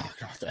worried about talking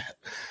about that.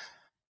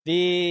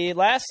 The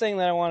last thing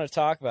that I want to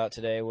talk about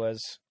today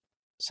was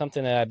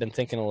something that I've been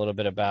thinking a little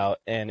bit about,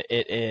 and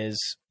it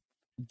is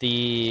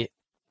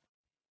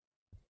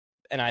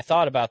and I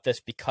thought about this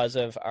because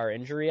of our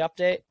injury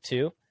update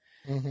too.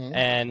 Mm-hmm.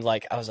 And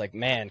like, I was like,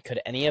 man, could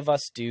any of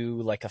us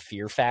do like a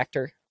fear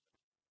factor?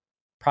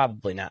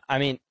 Probably not. I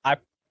mean,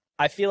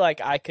 I feel like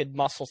I could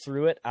muscle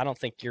through it. I don't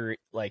think you're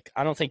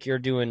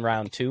doing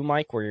round 2,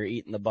 Mike, where you're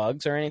eating the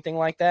bugs or anything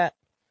like that.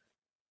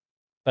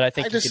 But I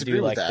think you could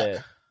do like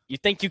you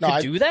think you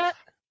could do that?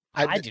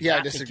 I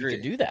disagree. Think you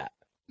could do that.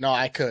 No,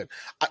 I could.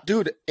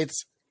 Dude,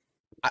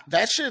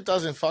 that shit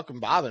doesn't fucking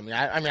bother me.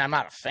 I mean, I'm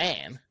not a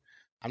fan.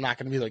 I'm not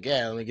going to be like,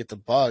 yeah, let me get the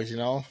bugs,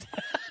 Like,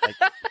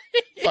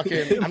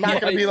 fucking, I'm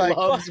not going to be like,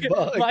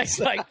 Mike's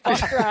like,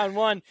 fuck round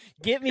 1.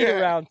 Get me to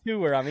round 2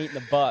 where I'm eating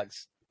the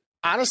bugs.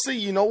 Honestly,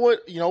 you know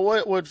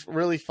what would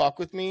really fuck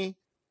with me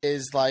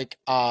is like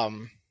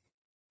when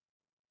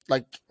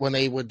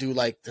they would do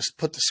like this,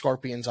 put the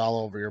scorpions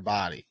all over your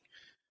body,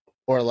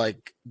 or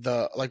like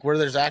where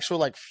there's actual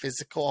like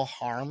physical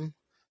harm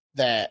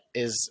that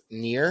is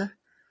near.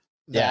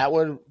 That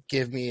would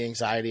give me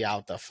anxiety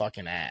out the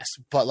fucking ass.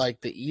 But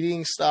like the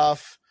eating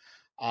stuff,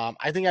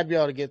 I think I'd be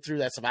able to get through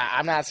that stuff.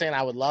 I'm not saying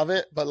I would love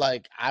it, but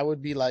like I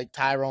would be like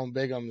Tyrone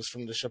Biggums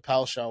from the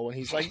Chappelle Show when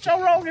he's like,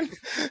 Joe Rogan,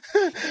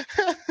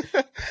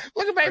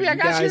 look at baby, I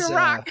got you to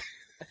rock.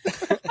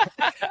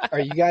 Are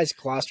you guys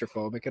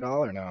claustrophobic at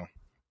all or no?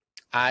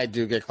 I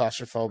do get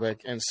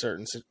claustrophobic in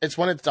certain. It's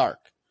when it's dark.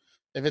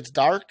 If it's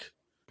dark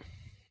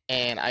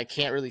and I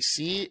can't really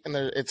see and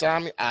it's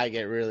on me, I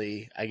get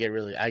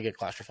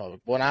claustrophobic.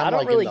 When I'm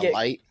like in the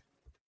light.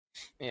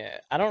 Yeah,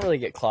 I don't really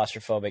get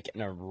claustrophobic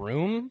in a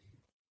room.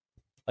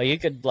 Like you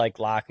could like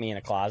lock me in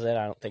a closet.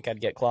 I don't think I'd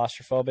get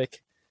claustrophobic.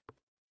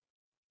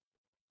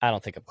 I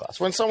don't think I'm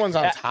claustrophobic. When someone's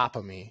on top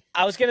of me.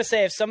 I was gonna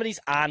say if somebody's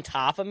on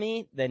top of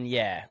me, then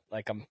yeah,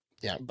 like I'm.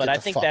 Yeah, but I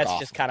think that's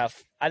just kind of.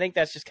 I think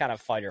that's just kind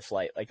of fight or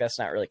flight. Like that's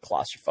not really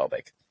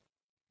claustrophobic.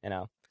 You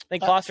know, I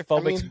think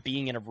claustrophobic's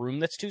being in a room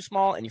that's too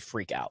small and you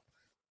freak out.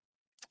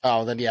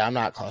 Oh, then yeah, I'm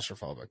not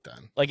claustrophobic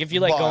then. Like if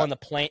you like go in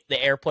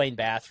the airplane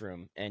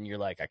bathroom and you're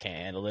like, I can't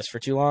handle this for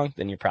too long,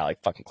 then you're probably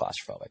fucking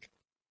claustrophobic.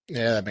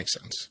 Yeah, that makes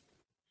sense.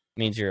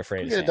 Means you're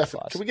afraid of Santa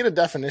Claus. Can we get a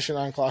definition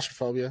on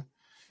claustrophobia?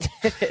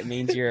 It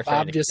means you're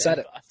afraid. Bob just said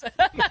it.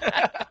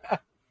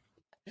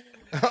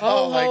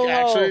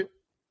 Actually,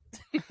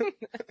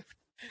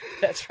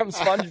 that's from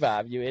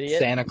SpongeBob, you idiot.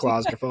 Santa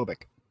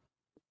claustrophobic.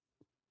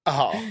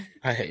 Oh,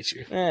 I hate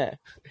you. Yeah.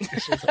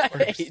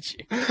 I hate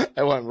you.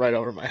 I went right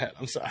over my head.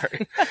 I'm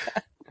sorry.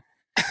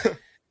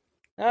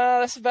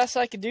 That's the best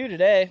I could do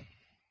today.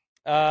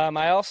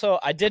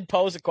 I did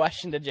pose a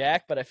question to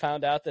Jack, but I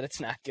found out that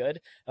it's not good.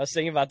 I was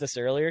thinking about this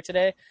earlier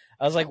today.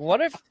 I was like,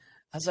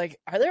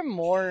 are there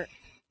more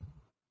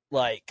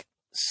like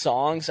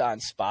songs on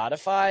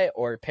Spotify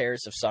or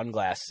pairs of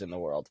sunglasses in the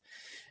world?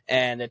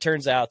 And it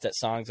turns out that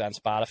songs on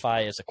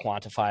Spotify is a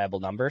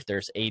quantifiable number.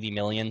 There's 80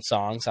 million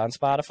songs on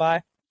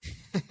Spotify.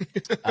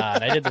 And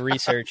I did the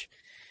research.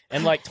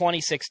 In like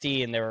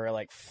 2016, there were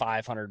like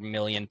 500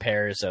 million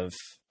pairs of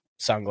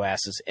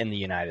sunglasses in the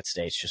United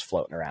States just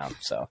floating around.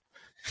 So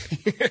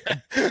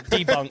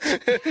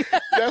debunked.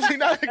 Definitely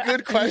not a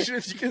good question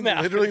if you can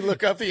literally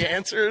look up the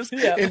answers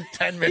in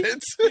 10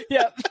 minutes.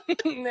 Yep.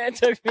 It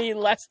took me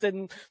less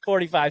than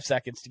 45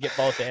 seconds to get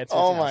both answers.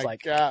 Oh my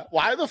God.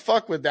 Why the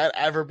fuck would that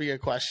ever be a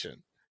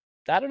question?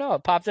 I don't know.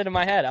 It popped into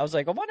my head. I was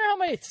like, I wonder how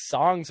many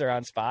songs are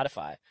on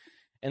Spotify.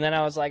 And then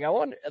I was like,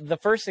 the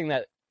first thing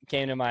that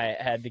came to my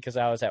head because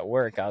I was at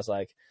work, I was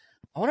like,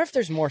 I wonder if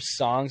there's more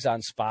songs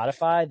on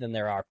Spotify than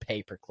there are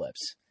paper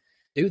clips.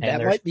 Dude,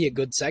 that might be a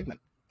good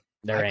segment.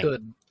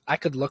 I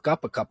could look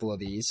up a couple of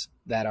these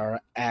that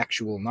are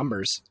actual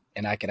numbers,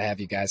 and I could have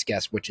you guys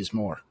guess which is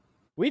more.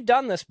 We've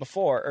done this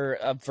before, or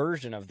a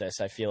version of this,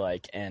 I feel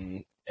like,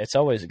 and it's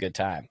always a good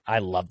time. I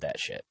love that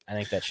shit. I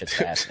think that shit's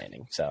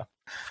fascinating. So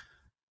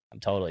I'm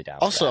totally down.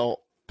 Also,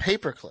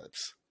 paper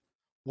clips.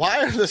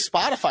 Why are the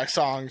Spotify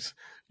songs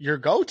your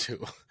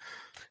go-to?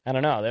 I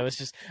don't know. That was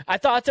just, I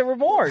thought there were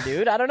more,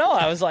 dude. I don't know.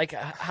 I was like,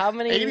 how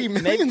many? 80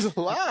 million's a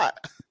lot.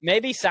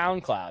 Maybe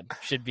SoundCloud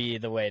should be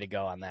the way to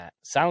go on that.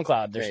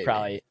 SoundCloud, there's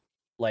probably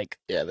like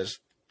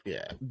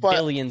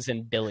billions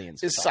and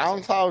billions. Is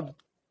SoundCloud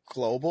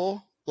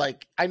global?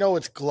 Like, I know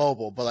it's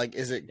global, but like,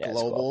 is it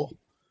global?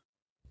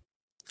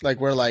 Like,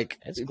 we're like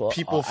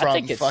people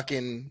from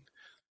fucking,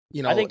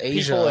 I think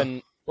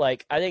Asia. I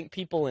think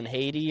people in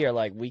Haiti are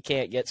like, we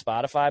can't get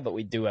Spotify, but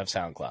we do have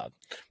SoundCloud.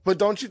 But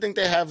don't you think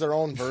they have their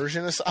own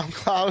version of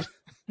SoundCloud?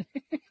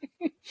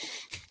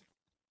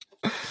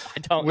 I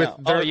don't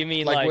know. You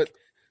mean like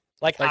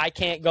I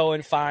can't go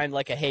and find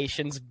like a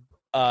Haitian's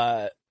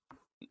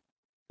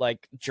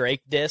like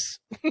Drake diss?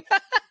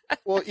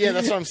 Well, yeah,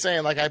 that's what I'm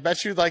saying. Like, I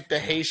bet you like the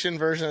Haitian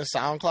version of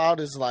SoundCloud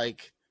is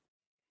like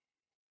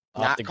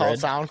not called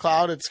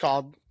SoundCloud. It's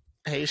called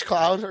Haitian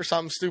Cloud or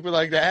something stupid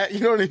like that.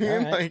 You know what I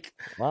mean? Right. Like,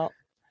 well,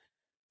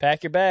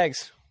 pack your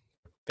bags.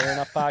 Fair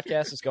Enough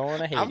Podcast is going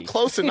to Haiti. I'm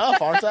close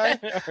enough, aren't I?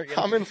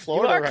 I'm in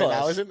Florida right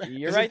now. Isn't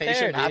right Haitian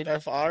there, not dude.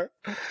 that far?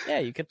 Yeah,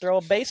 you could throw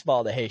a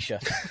baseball to Haitian.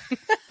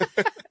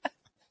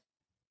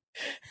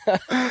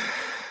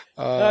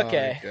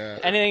 Okay.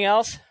 Anything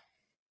else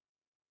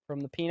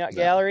from the peanut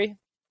gallery?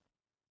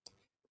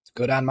 It's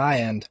good on my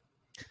end.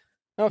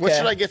 Okay. What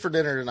should I get for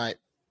dinner tonight?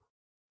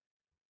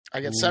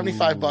 I get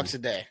 $75 a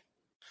day.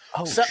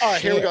 Oh, all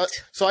right, here we go.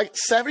 So I get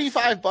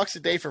 $75 a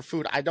day for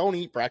food. I don't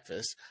eat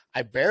breakfast.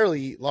 I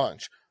barely eat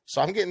lunch.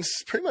 So I'm getting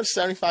pretty much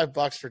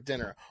 $75 for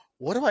dinner.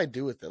 What do I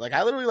do with it? Like,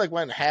 I literally like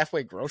went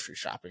halfway grocery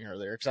shopping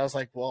earlier because I was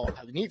like, well,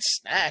 I need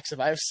snacks if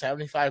I have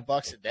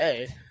 $75 a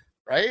day,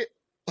 right?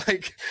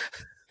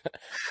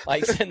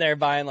 Like sitting there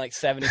buying like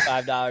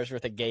 $75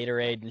 worth of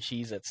Gatorade and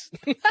Cheez-Its.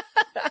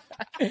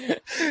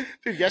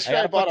 Dude,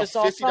 yesterday I bought a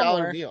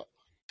 $50 meal.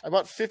 I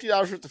bought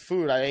 $50 worth of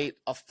food. I ate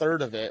a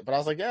third of it, but I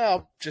was like, yeah,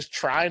 I'm just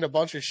trying a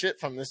bunch of shit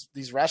from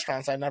these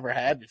restaurants I never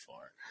had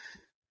before.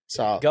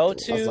 So go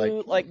to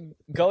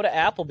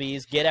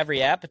Applebee's, get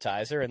every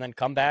appetizer, and then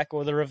come back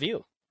with a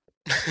review.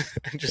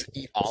 And just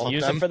eat all of them.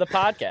 Use them for the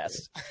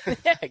podcast.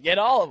 Yeah, get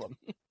all of them.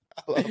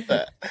 I love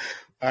that.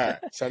 All right,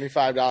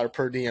 $75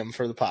 per diem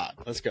for the pod.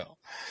 Let's go.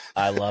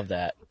 I love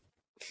that.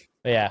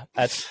 But yeah,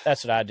 that's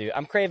what I do.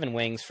 I'm craving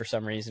wings for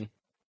some reason.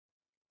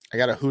 I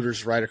got a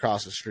Hooters right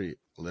across the street,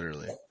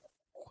 literally.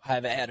 I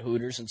haven't had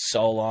Hooters in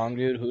so long,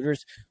 dude.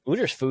 Hooters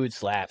food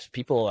slaps.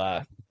 People,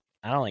 I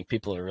don't think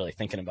people are really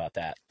thinking about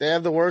that. They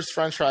have the worst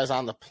French fries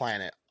on the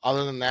planet.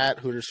 Other than that,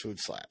 Hooters food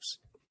slaps.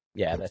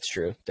 Yeah, that's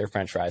true. Their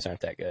French fries aren't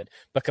that good.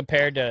 But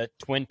compared to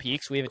Twin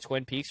Peaks, we have a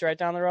Twin Peaks right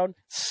down the road.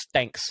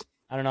 Stinks.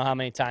 I don't know how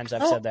many times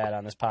I've said that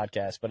on this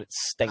podcast, but it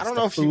stinks. I don't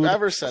know if you've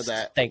ever said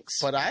that.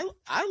 Stinks. But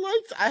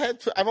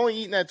I've only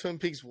eaten at Twin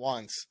Peaks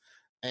once,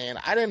 and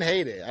I didn't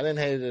hate it. I didn't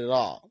hate it at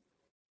all.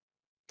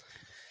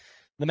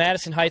 The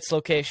Madison Heights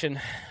location,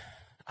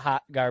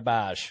 hot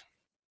garbage.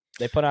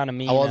 They put on a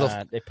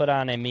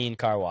mean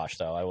car wash,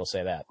 though. I will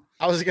say that.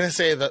 I was gonna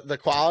say the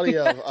quality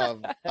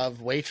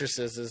of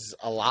waitresses is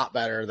a lot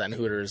better than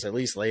Hooters, at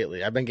least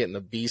lately. I've been getting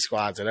the B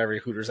squads at every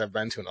Hooters I've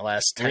been to in the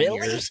last 10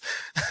 years.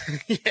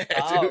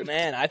 Yeah,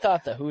 man, I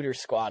thought the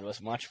Hooters squad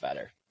was much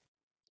better.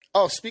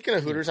 Oh, speaking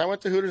of Hooters, I went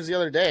to Hooters the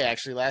other day,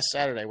 actually last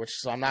Saturday,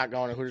 so I'm not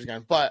going to Hooters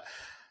again. But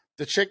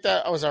the chick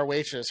that was our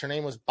waitress, her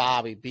name was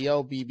Bobby,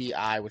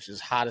 Bobbi, which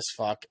is hot as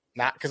fuck.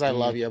 Not because I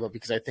love you, but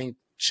because I think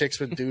chicks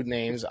with dude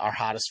names are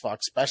hot as fuck,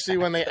 especially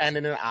when they end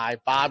in an I.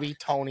 Bobby,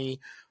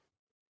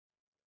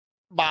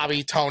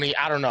 Tony,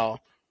 I don't know.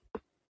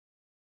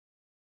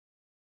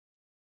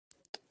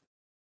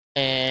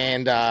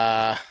 And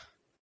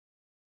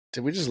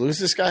did we just lose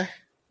this guy?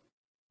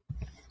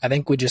 I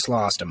think we just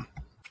lost him.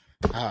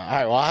 All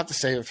right, well, I'll have to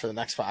save it for the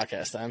next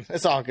podcast then.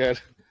 It's all good.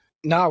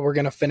 No, we're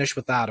going to finish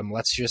without him.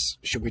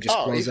 Should we just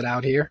close it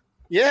out here?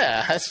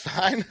 Yeah, that's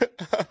fine.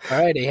 All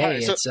righty.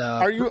 Hey, so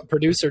it's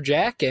producer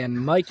Jack and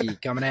Mikey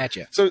coming at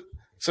you. So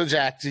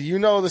Jack, do you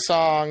know the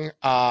song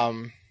by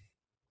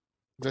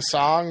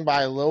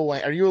Lil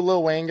Wayne? Are you a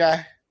Lil Wayne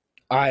guy?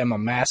 I am a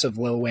massive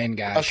Lil Wayne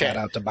guy. Okay. Shout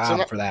out to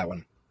Bob for that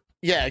one.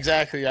 Yeah,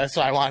 exactly. That's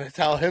why I wanted to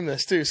tell him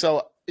this too.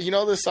 So you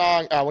know the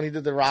song when he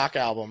did the Rock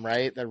album,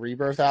 right? The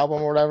Rebirth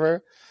album or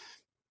whatever.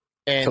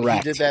 And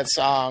Correct. He did that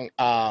song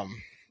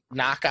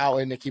Knockout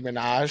with Nicki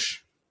Minaj.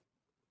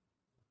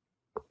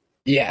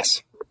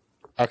 Yes.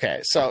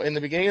 Okay, so in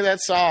the beginning of that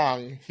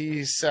song,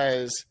 he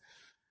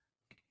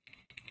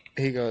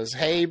goes,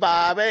 "Hey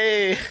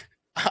Bobby,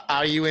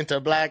 are you into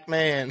black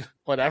man?"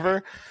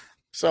 Whatever.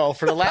 So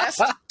for the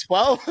last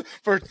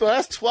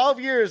 12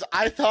 years,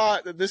 I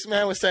thought that this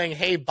man was saying,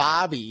 "Hey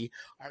Bobby,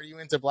 are you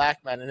into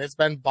black men?" And it's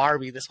been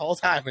Barbie this whole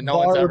time, and no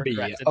one's ever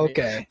corrected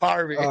me.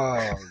 Barbie.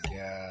 Oh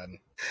god.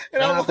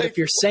 But if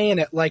you're saying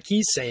it like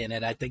he's saying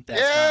it, I think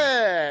that's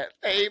fine.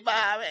 Hey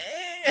Bobby.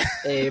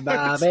 Hey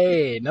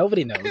Bobby.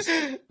 Nobody knows.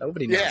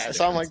 Yeah,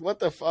 so I'm like, what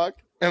the fuck?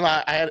 And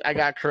I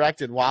got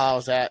corrected while I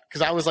was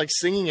because I was like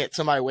singing it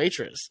to my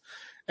waitress,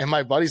 and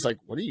my buddy's like,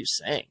 "What are you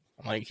saying?"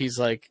 I'm like, he's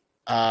like,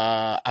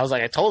 I was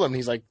like, I told him.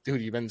 He's like,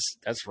 "Dude,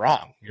 that's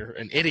wrong. You're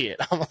an idiot."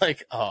 I'm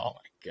like, oh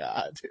my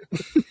god, dude.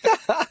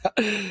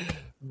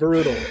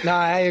 Brutal. No,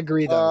 I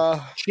agree though.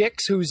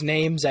 Chicks whose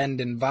names end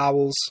in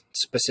vowels,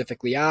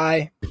 specifically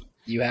I,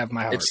 you have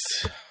my heart.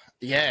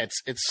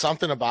 It's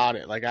something about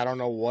it. Like I don't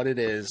know what it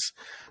is.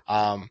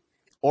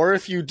 Or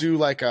if you do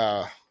like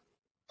a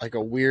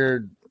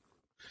weird,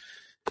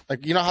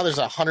 like you know how there's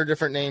 100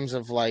 different names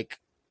of like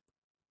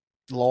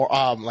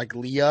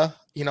Leah.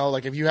 You know,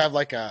 like if you have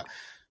like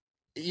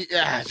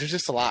there's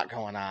just a lot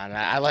going on.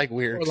 I like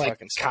weird or like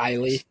fucking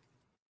Kylie. Stuff.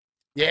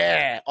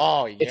 Yeah.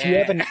 Oh, yeah. If you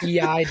have an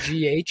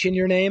EIGH in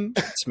your name,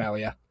 smell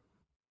ya.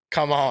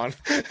 Come on.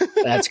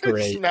 That's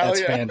great. That's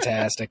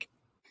fantastic.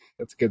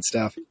 That's good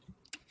stuff.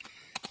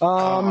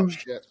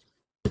 Shit.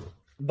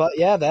 But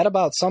yeah, that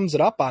about sums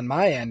it up on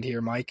my end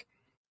here, Mike.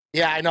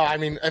 Yeah, I know. I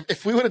mean,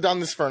 if we would have done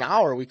this for an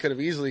hour, we could have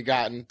easily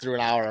gotten through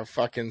an hour of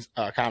fucking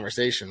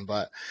conversation.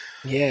 But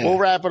yeah, we'll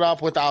wrap it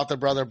up without the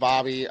brother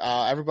Bobby.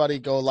 Everybody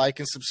go like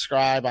and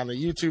subscribe on the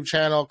YouTube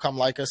channel. Come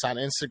like us on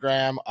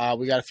Instagram.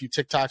 We got a few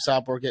TikToks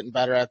up. We're getting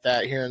better at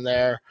that here and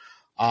there.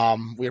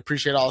 We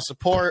appreciate all the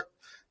support.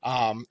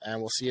 And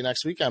we'll see you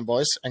next weekend,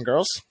 boys and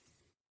girls.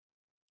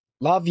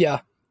 Love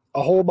ya.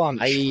 A whole bunch.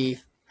 Bye.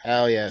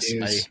 Hell yes.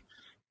 Bye.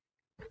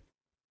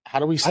 How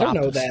do we stop I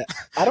don't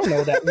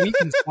know that we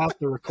can stop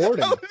the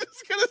recording. I was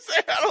just going to say,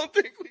 I don't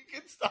think we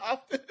can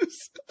stop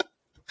this.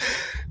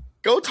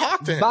 Go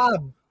talk to him.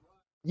 Bob,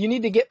 you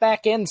need to get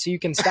back in so you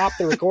can stop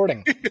the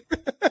recording.